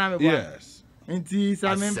perjury, and I'm yes. Indeed,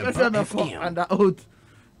 I mean, person under oath.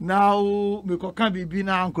 Now, because can be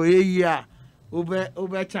now uncle year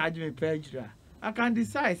over charge me perjury. I can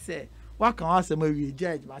decide, say, what can I say? Maybe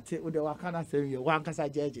judge, but what can I say? One can I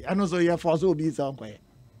judge? And also, your force will be somewhere.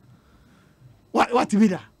 What to be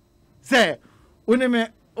that? Say, when me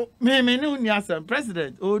no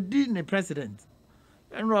president or didn't president.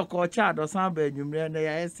 And rock or child or somebody, you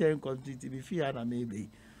may say, continue to be feared, and maybe.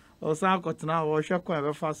 Or some got now or shock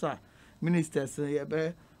ever faster. Ministers say,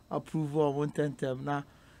 approval of 110 term now,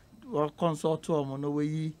 or consult to them on the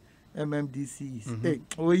way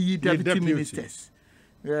MMDCs. We deputy ministers.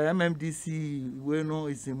 MMDC, we know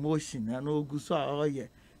it's in motion, and no good so, oh, yeah.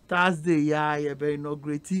 Thursday, yeah, be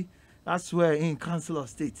inaugurated. That's where in Council of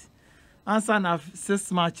State. Answer now,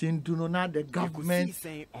 6 March in do not the government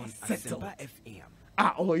settle.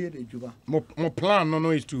 Oh yeah, the Juba. More plan no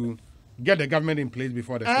is to get the government in place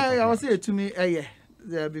before the. I will say it to me.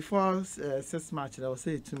 Yeah, before 6 March, I will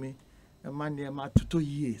say it to me. A man near my 2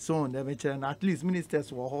 years. So on the and at least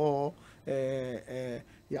ministers were all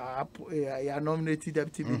nominated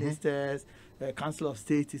deputy ministers. Council of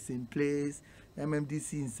State is in place.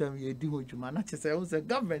 MMDC in some year doing Juma. Not just I was a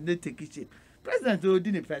government they take it shape. President or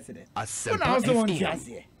didn't president. But I also want to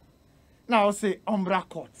say. Now I'll say Umbra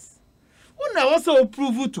courts. When I also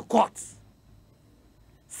approve to court,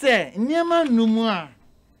 say, Niema Numua,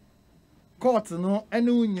 court no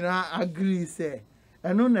any nyina agree say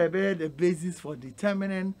and no be the basis for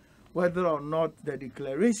determining whether or not the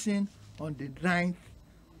declaration on the 9th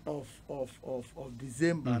of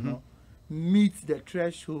December no meets the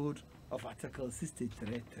threshold of Article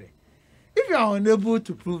 63.3. If you are unable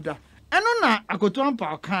to prove that, and na akoto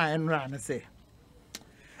ampa kan enra na say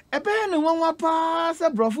ebe ne wonwa pa se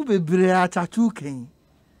brofu bebre atatu ken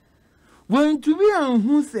when to be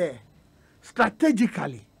who say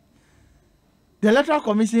strategically the electoral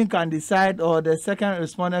commission can decide or the second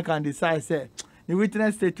respondent can decide say the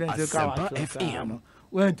witness statement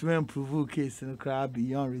when to improve case no crab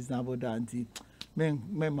beyond reasonable doubt men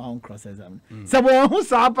my own cross examine so who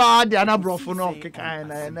sa pa the na brofu no kekan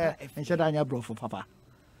na ensheda anya brofu papa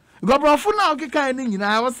go brofu na kekan ni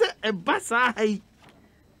nyina I say e basa hai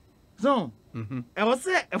so I was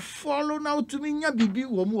say a follow now to me nya bibi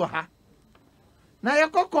wo mu ha na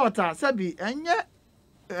yakokota sabi enye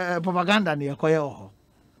propaganda na yakoye ho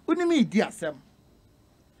unimi di asem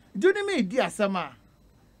dunimi di asem a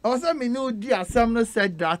also me no di asem no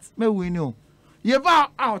said that me win you you va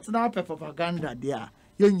out now propaganda there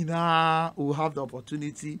you nyina will have the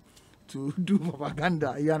opportunity to do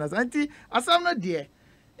propaganda you understand asem no there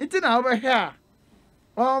it na over here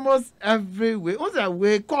almost every way what's that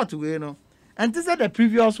way court way no and this is the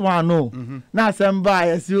previous one no na asem ba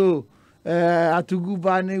yes you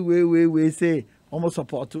atuguba ni we say almost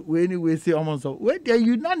support we anyway say almost we they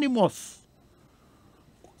unanimous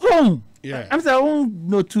yeah I'm saying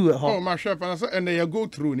no two my chef and they go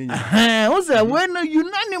through ni what's that when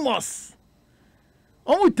unanimous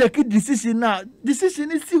almost take a decision now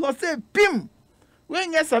decision is see what say pim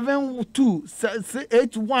when you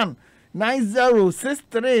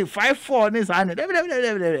 7228190635 is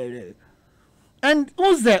and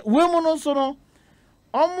who's that women also no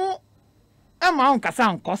Emma kasa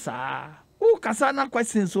nkosa. Who kasa na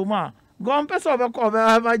questions so ma. Go on person be call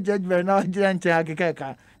be judgment na giant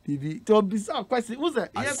akeka. Bibi to bisa question. Who's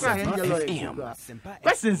that? Here kwa angel.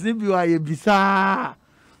 Questions ni bi wa ye bisa.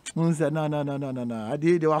 Who's that? No.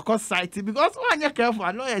 They were called citing because when you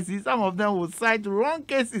careful lawyers see some of them will cite wrong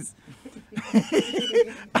cases.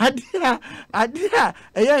 Adia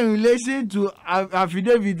in relation to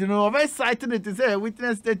affidavit, you know, very citing it to say a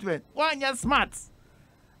witness statement. Why you smart?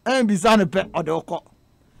 And beside the other court.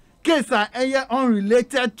 Case are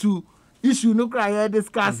unrelated to issue no cry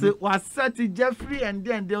discuss was set to Jeffrey and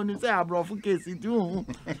then they only say a brofu case into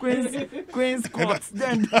Queen's Court.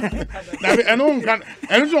 Then and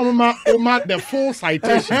the full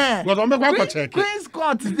citation. But I'm check Queen's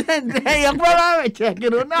Court then they are check you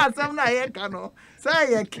know now some na here cano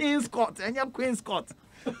say King's Court and your Queen's Court.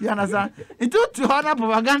 You understand? It took to honor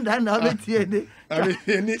propaganda and all the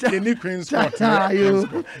any Queen's Court.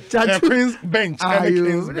 Queen's bench.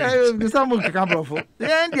 Someone can come from.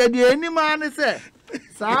 Then the any man say,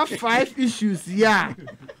 so 5 issues, yeah.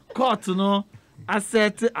 Court, no,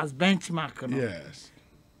 asset as benchmark. No? Yes.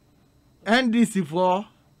 And this for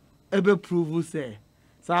able prove say,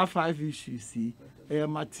 so 5 issues, see,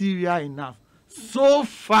 material enough so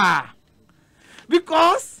far.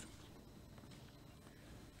 Because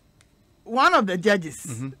one of the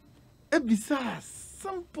judges, a bizarre,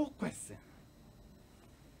 simple question.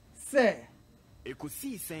 Say,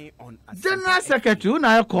 Ekosiisen on General Secretary,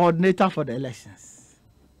 now coordinator for the elections.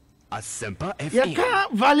 Asempa FM. You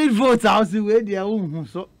can't valid vote out the way they are.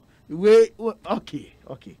 So, okay.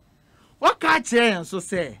 What can't change? So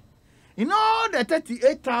say, in all the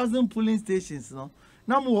 38,000 polling stations, no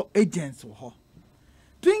more agents were.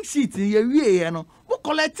 Pink sheets in your way, you know, who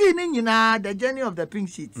collecting in the journey of the pink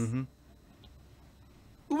sheets.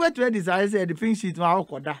 Who to desire the pink sheet ma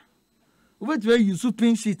okoda. Who to use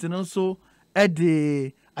pink sheet and also at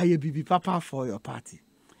the IABB papa for your party.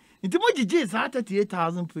 Into mo GJ is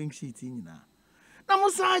 38,000 pink sheets in na. Na mo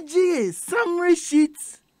sa GJ summary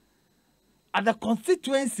sheets at the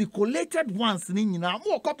constituency collated once ni na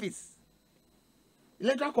more copies.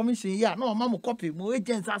 Electoral Commission yeah no ma mo copy mo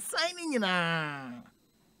agents are signing na.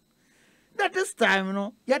 That this time you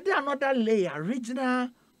know you there another layer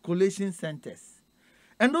regional collation centers.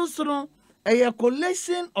 And also, a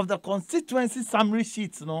collation of the constituency summary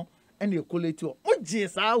sheets, no, and you collate your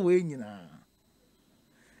just our way, you know.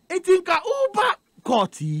 I think a Uber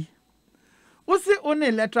courty was the only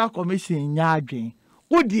electoral commission in Yagin.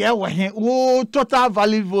 Oh, dear, total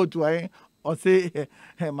valid vote, or say,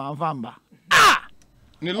 Manvamba.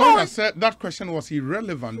 The lawyer said that question was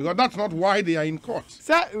irrelevant because that's not why they are in court.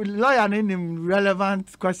 Sir, lawyer named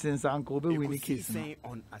relevant questions uncle be winning case.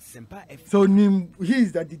 So he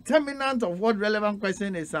is the determinant of what relevant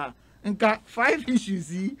question is. 5 issues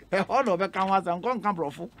see a whole of a canvas and come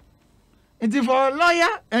profu. And for a lawyer,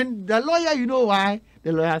 and the lawyer, you know why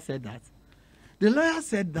the lawyer said that? The lawyer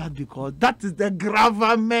said that because that is the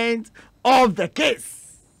gravamen of the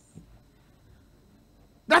case.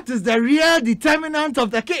 That is the real determinant of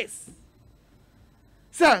the case.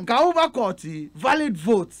 So, over court, valid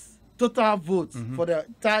votes, total votes for the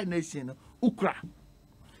entire nation, Ukra.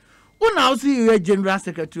 Who now see you a general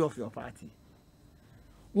secretary of your party?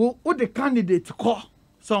 Who the candidate call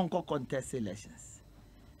some contest elections?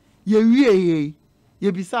 You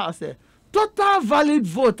bisa say total valid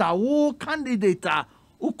voter who candidate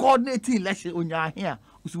who coordinate election on your here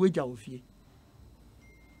usweja ofie.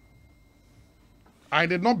 I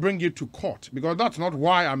did not bring you to court because that's not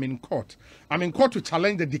why I'm in court. I'm in court to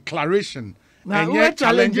challenge the declaration. Now, and yet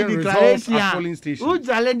challenging results at polling station. Who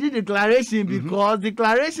challenge the declaration because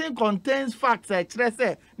declaration contains facts.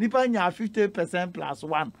 Nipa nya 50% plus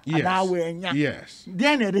 1. Yes. Yes.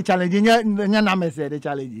 Then they challenge nya numbers they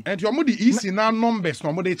challenge. And you the easy now numbers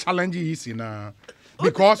no they challenge easy now.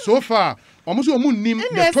 Because so far almost name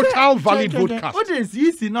the total valid vote cast. What is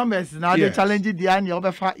easy numbers now they challenge the any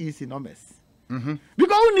other far easy numbers.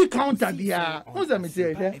 Because only counter there. What's that me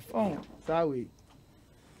say? Oh, sorry.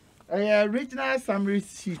 Regional summary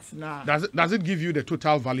sheets now. Does it give you the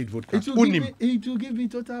total valid vote cast? It will give me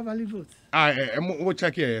total valid vote. We'll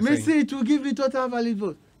check here. Me see it will give me total valid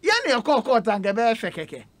vote. Yani a court and gebe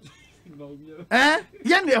fekeke.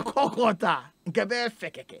 Yani a court and gebe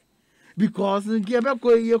fekeke. Because gebe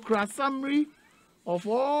ko ye cross summary of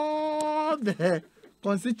all the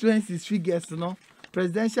constituencies figures, no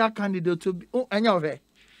presidential candidate to be. Oh, any of it.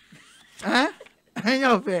 Any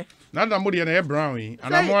of it. Now that money na brownie,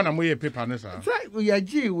 and I'm one na paper na sir. Say we are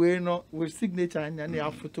G we no with signature and then you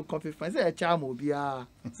photocopy. Say a charm will be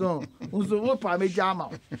so. Unso wo pa me jama.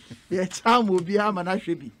 Ya charm will be man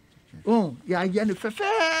ahwebi. Ya ne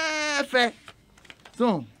fe.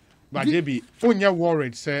 So, but JB, onye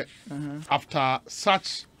worried say after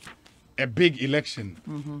such a big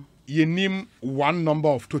election, you name one number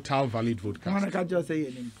of total valid vote cast. I can't just say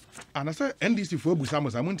your name. And I said NDC for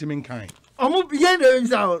Busamos, I want to mean kind. Omu yende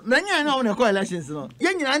nsa na nya na on elections no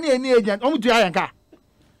ye nyina na any agent omu tu ayanka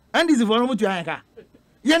and this for omu tu ayanka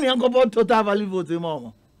ye na yanko total valid vote mo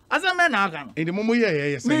omo asa me na aka no in the momo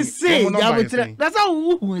ye me say that's how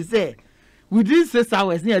we say within 6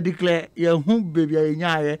 hours near declare ye hu baby ye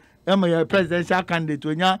nya ye presidential candidate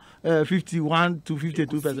we nya 51 to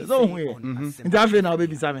 52%. So hu ye that fe na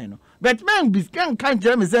baby say no but man be can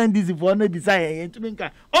tell me say this for no be say to me kan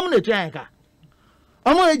omu na tu ayanka.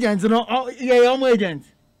 Omo agent no omo agent.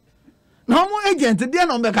 No omo agent dey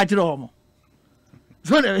no be catch omo.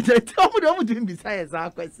 So they omo to be say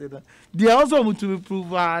that question. They also want to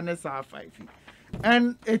prove honest 5.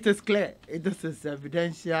 And it is clear. It is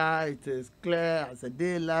evidential. It is clear as a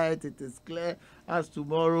daylight. It is clear as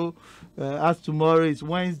tomorrow. As tomorrow is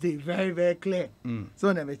Wednesday. Very, very clear.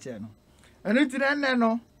 So never channel. And it's then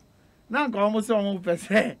no. Now almost some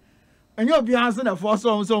person. And you'll be answering the first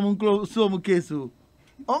some close some case.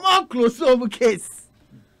 Omo close some case.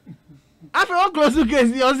 After all close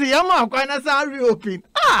case, you see, I'm quite a reopen.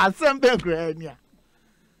 Sembe grania.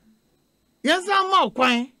 Yes, I'm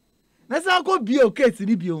quite. Let's go be okay to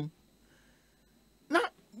the biome. Now,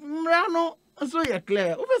 Mrano, so you're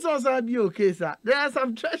clear. Also, be okay, sir. There are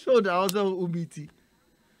some threshold also ubiti.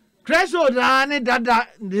 Threshold,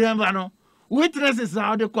 the witnesses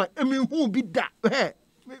are the court. I mean, who be that?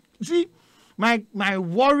 See, my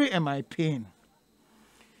worry and my pain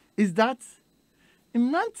is that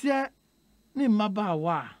in Nantia, ni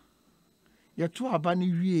mabawa, ya tu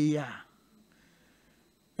abani wiye ya.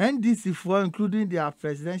 NDC for including their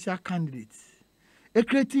presidential candidates, a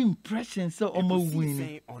creating impression so almost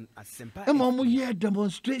winning. A moment year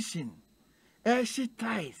demonstration, she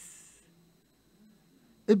ties.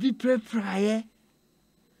 A be prior.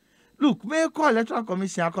 Look, may call electoral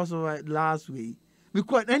commission because of last week.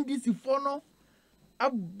 Because NDC for no, I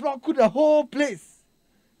broke the whole place.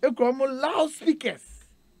 A crumble loudspeakers.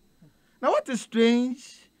 Now, what is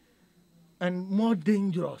strange and more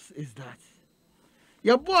dangerous is that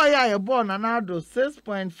your boy, your boy, Nanado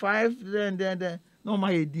 6.5, then, no,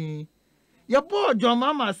 my idea. Your boy, John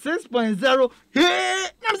Mama 6.0. Hey,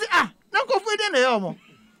 now go for the Yomo.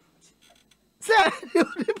 Say,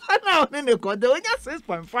 now, then they got the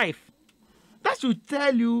 6.5. That should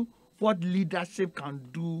tell you what leadership can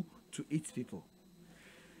do to its people.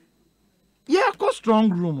 Yeah, got strong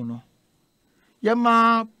room, no. Yeah,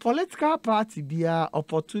 my political party be an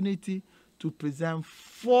opportunity to present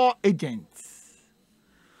 4 agents.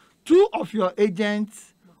 2 of your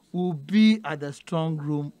agents will be at the strong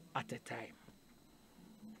room at a time.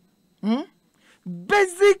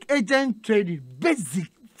 Basic agent training, basic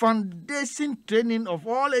foundation training of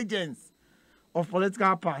all agents of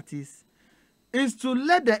political parties is to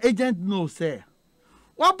let the agent know, say,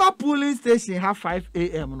 what about polling station have 5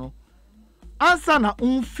 a.m. no? Answer na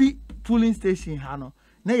unfi polling station hano.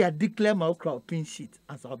 Na ya declare my crowd pin sheet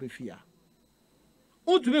as I'll be fear.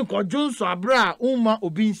 Untumi nko Johnson abra uma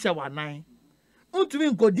obi nhyɛ wanan. Untumi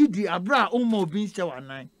nko Didi abra uma obi nhyɛ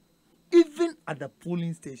wanan. Even at the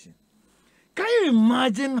polling station. Can you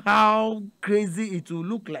imagine how crazy it will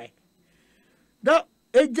look like? The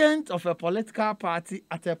agent of a political party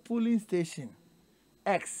at a polling station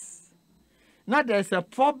X. Now there's a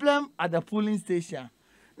problem at the polling station.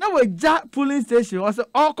 Now we polling station also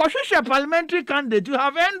or constitutional parliamentary candidate, you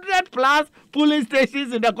have 100 plus polling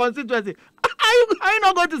stations in the constituency. Are you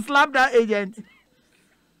not going to slap that agent?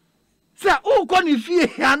 Say, oh, can you feel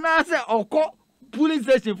and I say, oh, polling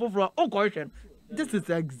station for oh, correction. This is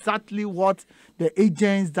exactly what the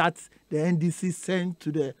agents that the NDC sent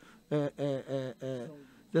to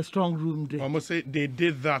the strong room did. Almost say they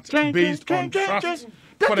did that based on trust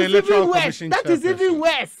for the electoral commission. That is even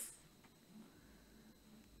worse.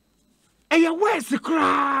 And your worse,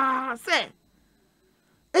 say,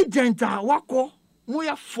 agent wako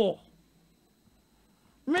moya 4.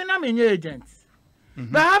 Me na me agents.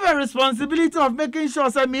 But I have a responsibility of making sure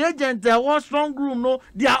say me agent one strong room no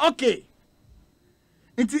they are okay.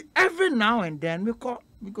 It's every now and then we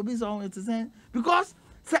could be someone to say because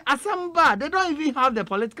say Asamba they don't even have the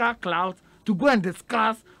political clout to go and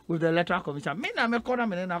discuss with the electoral commission. Me na me corner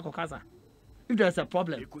me na kokasa. If there's a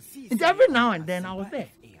problem, it's every now and then I was there.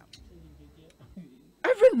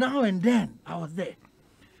 Every now and then I was there.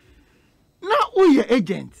 Now we your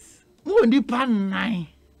agents, more than 9.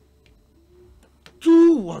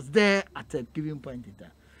 2 was there at a given point in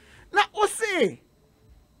time. Now, we say,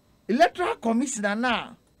 electoral commissioner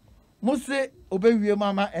now, we say, obey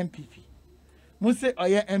mama MPP. We say,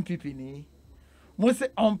 oye MPP ni. We say,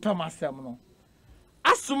 on permasem no.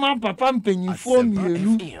 Asuma papa mpenyi phone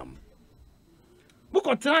yelu.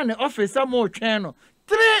 Buko tena ne office mo tweno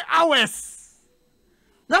 3 hours.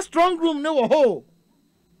 Na strong room ne wo ho.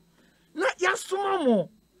 Na yasuma mo.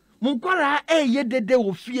 Munkwara ye dede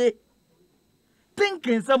wo fie.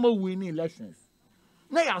 Thinking some will win elections.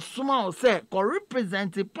 Now you assume say can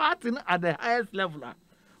represent the party at the highest level.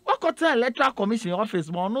 What could tell electoral commission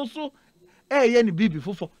office more also any be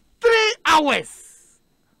before for 3 hours.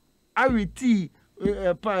 I will tea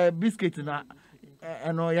biscuit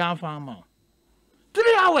and no young farmer. 3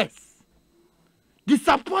 hours.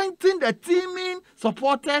 Disappointing the teaming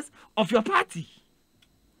supporters of your party.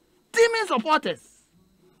 Teaming supporters.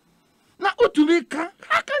 Now, how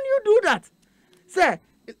can you do that? Say,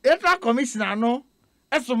 electoral commissioner no,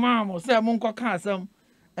 esomamo say munko kan asem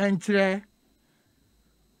enkyere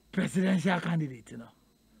presidential candidate no.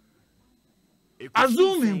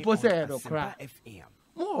 Assuming po say do kra.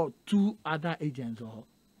 More 2 other agents oh.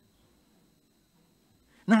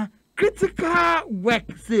 Now, critical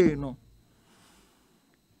work say no.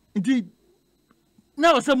 Indeed,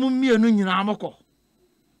 now say mummienu nyina amoko.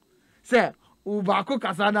 Say, ubako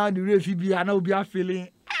kasana the refi bia na obi feeling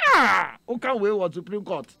who can wait what Supreme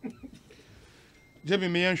Court? Who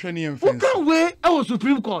can wait our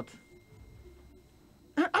Supreme Court?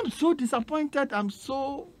 I'm so disappointed. I'm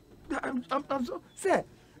so say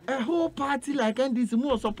a whole party like NDC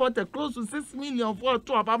more supported close to 6 million for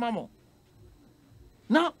 2 Abamamo.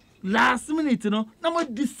 Now last minute, you know, now more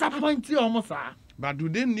disappointed almost. But do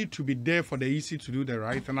they need to be there for the EC to do the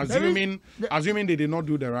right thing? Assuming they did not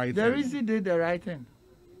do the right thing. The EC did the right thing.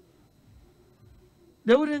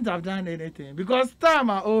 They wouldn't have done anything because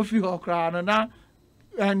Tama Ofi Hokrana now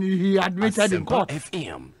and he admitted in court.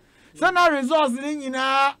 FM. So now results in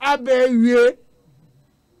Abe.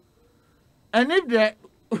 And if they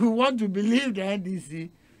want to believe the NDC,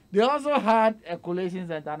 they also had a collation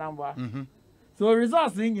center number. So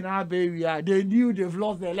results in Abe, they knew they've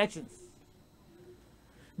lost the elections.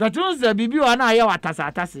 The truth is that Bibi wana ya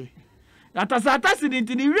watasa. Atasa ni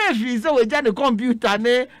the referee so we just the computer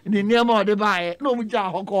ne the name of the buy no we just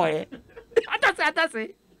hoko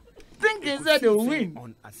atasa thinking say they will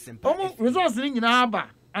win results in nyina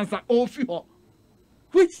answer ofi ho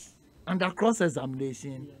which under cross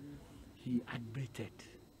examination he admitted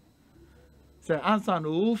say answer no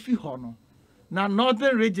ofi ho no na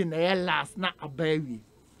northern region last na abawi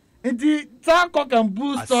nti talk and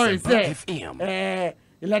bull story say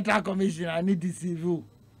electoral commission I need this rule.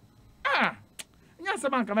 Yes,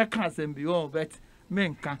 man can make cancel be on, but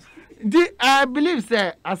men can. I believe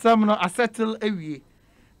say as some no settle away.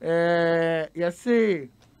 You say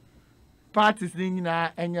parties in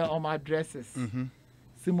and your addresses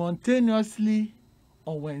simultaneously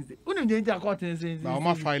on Wednesday. Unim the court is now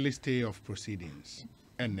my file stay of proceedings.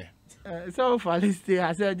 And so file stay.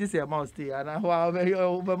 I said this a mouse stay, and I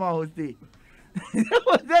over my stay.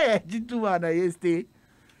 Was there G2 and I stay?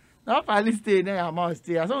 Now file stay, now I must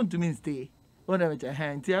stay. I want to mean stay. One of your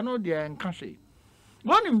hands, I know they are in country.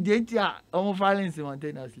 One of the idea almost filing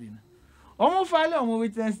simultaneously. Almost filing on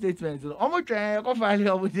witness statements. Almost trying to file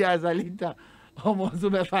over the Azalita. Almost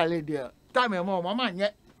over filing there. Time a more, mamma,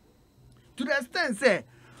 yet. To the extent, say,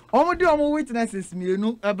 almost the almost witnesses me, you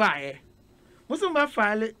know, a buyer. Most of my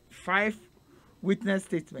file 5 witness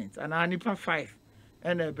statements, and I need 5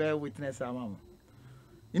 and a bear witness.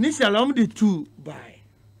 Initially, I'm the 2 by.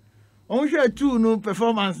 On share 2 no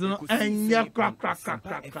performance no and ya crack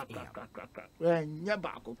and ya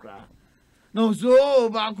back crack. No so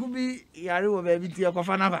back could be yari of every tear of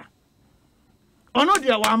another. Oh no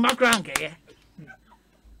dear one macrank eh.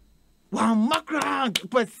 One macrank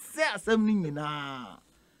but say something na.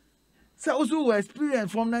 So also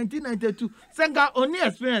experience from 1992. Senga only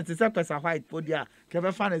experience is a person white for their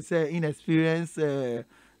can find say inexperience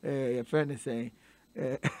friend say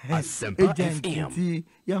agent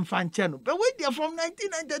young fan channel. But wait there from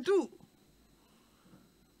 1992.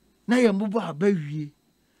 Now you move a baby.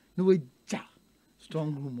 No way,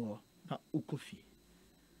 strong rumor. Na ukofi.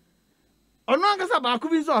 Onanga sa ba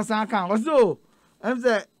kubi so san kan. Also, I'm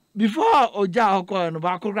say before oja okọ no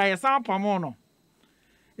ba kokra ya san pamo no.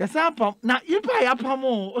 Ya san pam na ipa ya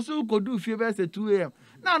pamo also go do fie be say 2 am.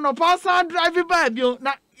 Na no pass drive by bio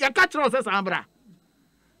na ya catch us san bra.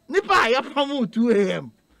 Nipa ya pamo 2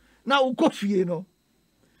 am. Na ukofi no.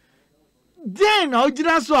 Then I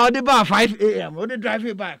just saw the bar 5 a.m. or the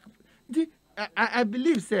drive back. I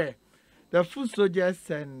believe, sir, the foot soldiers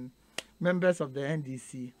and members of the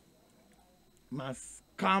NDC must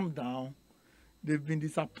calm down. They've been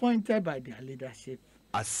disappointed by their leadership.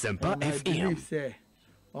 I believe, sir,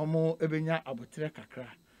 Omo Ebenya Abotre Kakra.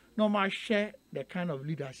 No more share the kind of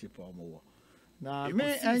leadership Omo. Now,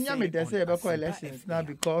 me and they say about elections now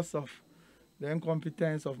because of the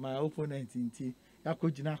incompetence of my opponent in T. I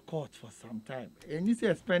could not court for some time. And you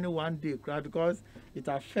say spending 1 day, because it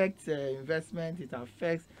affects investment, it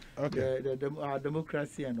affects our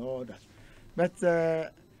democracy and all that. But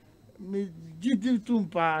me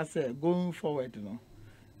going forward, you know.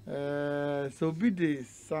 So be there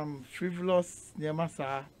some frivolous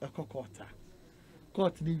Niamasa Ekokota.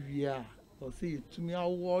 Court Nivia or say to me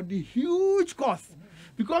award the huge cost.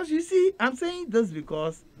 Because you see, I'm saying this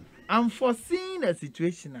because I'm foreseeing a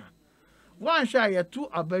situation now. One shot, 2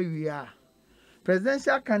 abaya.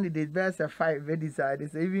 Presidential candidate bears a 5. They decided,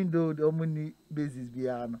 even though the only basis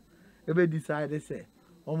beyond, they decided, say,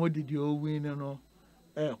 almost did you win, you know,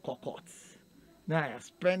 cocots. Now I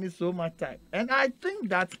spending so much time, and I think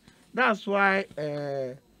that's why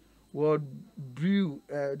what Brew,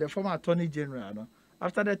 the former Attorney General, no,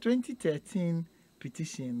 after the 2013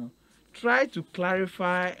 petition, no, try to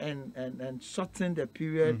clarify and shorten the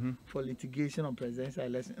period for litigation on presidential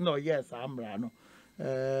election. No, yes, Ambra, no.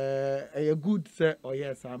 A good say, oh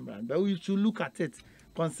yes, Ambra. But we should look at it,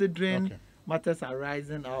 considering matters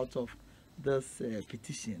arising out of this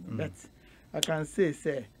petition. But I can say,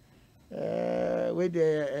 with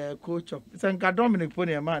the coach of Sanka Dominic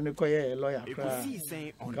Pony, a man, a lawyer, but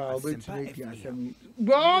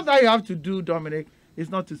all that you have to do, Dominic, is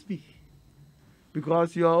not to speak.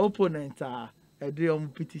 Because your opponents are a day on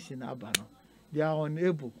petition, Abano. They are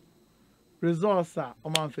unable. Results are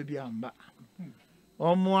Oman Fabiamba.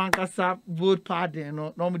 Omuankasa vote pardon,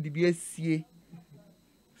 no DBSC.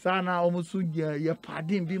 Sana Omusudia, your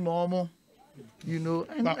pardon be more. You know,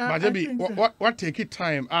 but what take it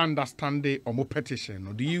time? I understand the Omo petition.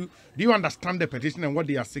 Or do you understand the petition and what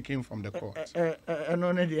they are seeking from the court?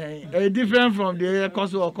 Different from the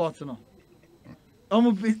Kosovo court, no.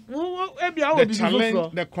 The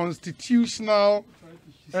challenge, the constitutional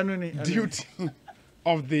duty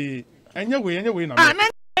of the anyway. They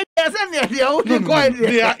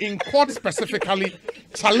are in court specifically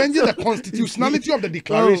challenging the constitutionality of the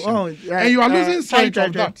declaration, and you are losing sight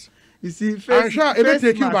of that. You see, I'm sure it will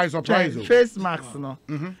take you by surprise. Face masks, no.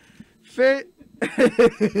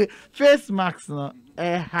 Face masks, no.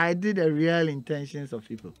 Hiding the real intentions of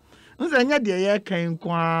people.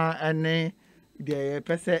 The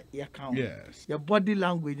person you count. Yes. Your body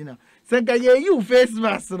language, you know. Say, you face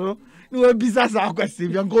mask, no. No business our question.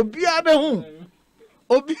 You go be at the home.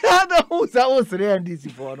 Obiada who's always ready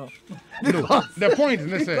this for no. No. The point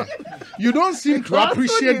is, you don't seem to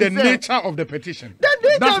appreciate the nature of the petition.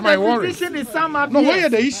 That's my worry. Petition is some no, where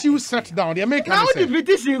the issues set down, they make now the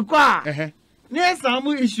petition qua. There's some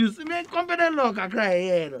issues. Me competent law can cry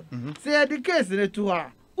here. Say the case in the 2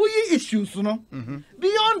 hours. issues, no?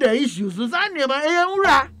 Beyond the issues, oh,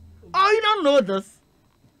 you don't know this.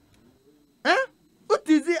 What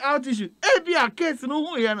is the out issue? Be a case,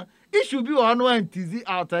 no, it should be on one TZ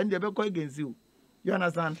out and they're quite against you. You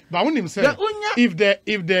understand? But when him say, if the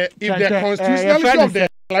constitutionality of the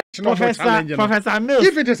election of Professor Mills,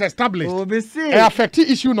 if it is established, it affects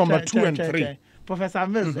issue number 2 and 3. Professor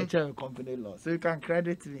Mills, the chair of company law, so you can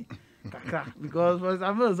credit me, because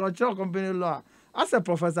Professor Mills on chair of company law. As a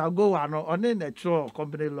professor, go on in the chair of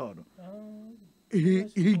company law.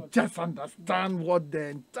 He just understand what the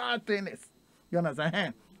entire thing is. You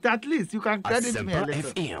understand? At least you can credit me a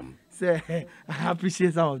little. Say, I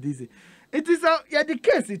appreciate some of these. It is the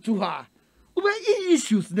case is too hard.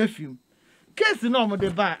 Issues, nephew. Case normal they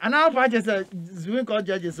buy. And our party says,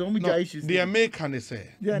 judges, issues. The American is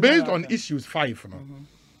based on issues 5.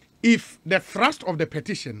 If the thrust of the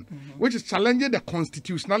petition, which is challenging the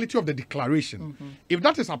constitutionality of the declaration, if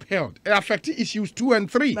that is upheld, it affects issues 2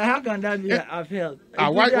 and 3. But how can that be upheld?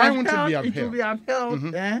 Why won't it be upheld? It will be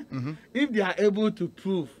upheld if they are able to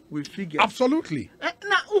prove with figures. Absolutely.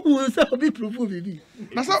 Now, who will be proof of it?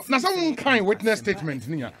 Now, some kind witness statement.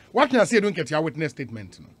 What can I say? Don't get your witness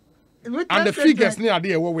statement. And the figures near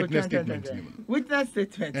there were witness statement. Witness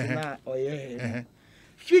statement.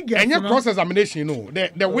 Figures, and your cross-examination,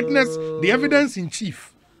 the witness, the evidence in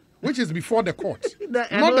chief, which is before the court,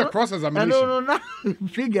 not the cross-examination. No.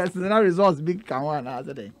 Figures, no results, big can one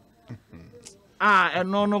other day.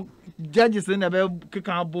 And no judges in the kick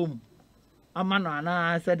boom. A man,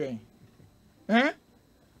 I said,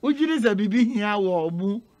 would you say be here or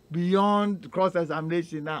move beyond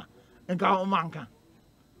cross-examination now? And go manka.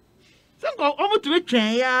 Some go over to a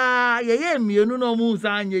chain, no moves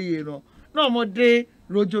on no more day.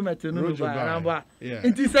 Rojo Metenuba.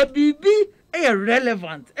 It is a BB, a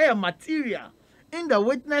relevant, a material in the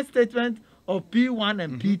witness statement of P1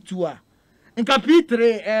 and P2. In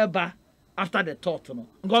P3, Eba after the thought.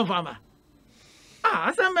 Go farmer.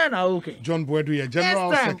 As a man, okay. John Boadu,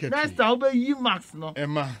 General Secretary. Next time, be you max no.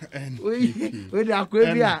 Emma and with the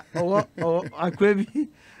Aquavia or Aquavi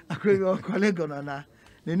or colleague on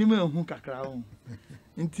the name of Hunkakra.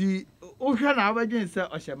 Inti Ocean Average say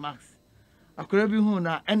Osha Max. I could be who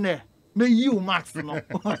now, and may you max no.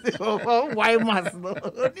 Why max no?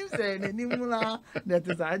 You say anymore that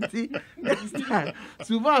is auntie next time.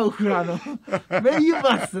 Suba Ukrano. May you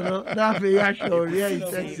max no? That be actually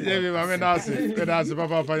David, I mean, that's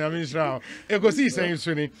Papa Payamisha. Ekosiisen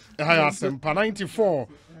Swini, Hayasempa 94.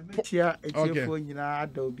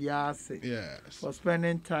 Yes. For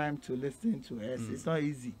spending time to listen to us. It's not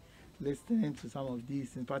easy listening to some of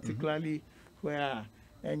these, and particularly where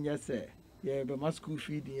and yes, yeah, but my school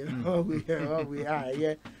feed, we are,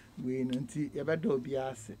 yeah, we know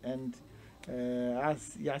bias, and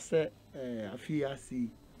as Yasa, a few see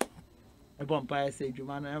a vampire say,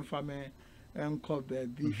 Jumana and family and Cobb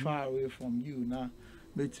be far away from you now,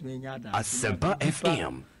 bet me yada. A Semper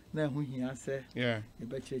FM. Now, who he answer, yeah, a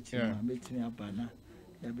betcha, bet me a banner,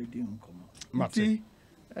 a bit in common. Mati,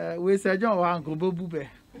 we said, John, Uncle Bobube.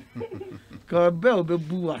 Because Bell be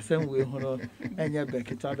boo as some way, and your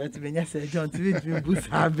Becky to bet me, yes, John, to be boost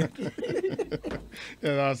habit.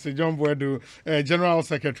 That's John Boadu, General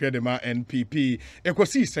Secretary of the NPP.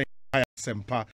 Ekosiisen Sempa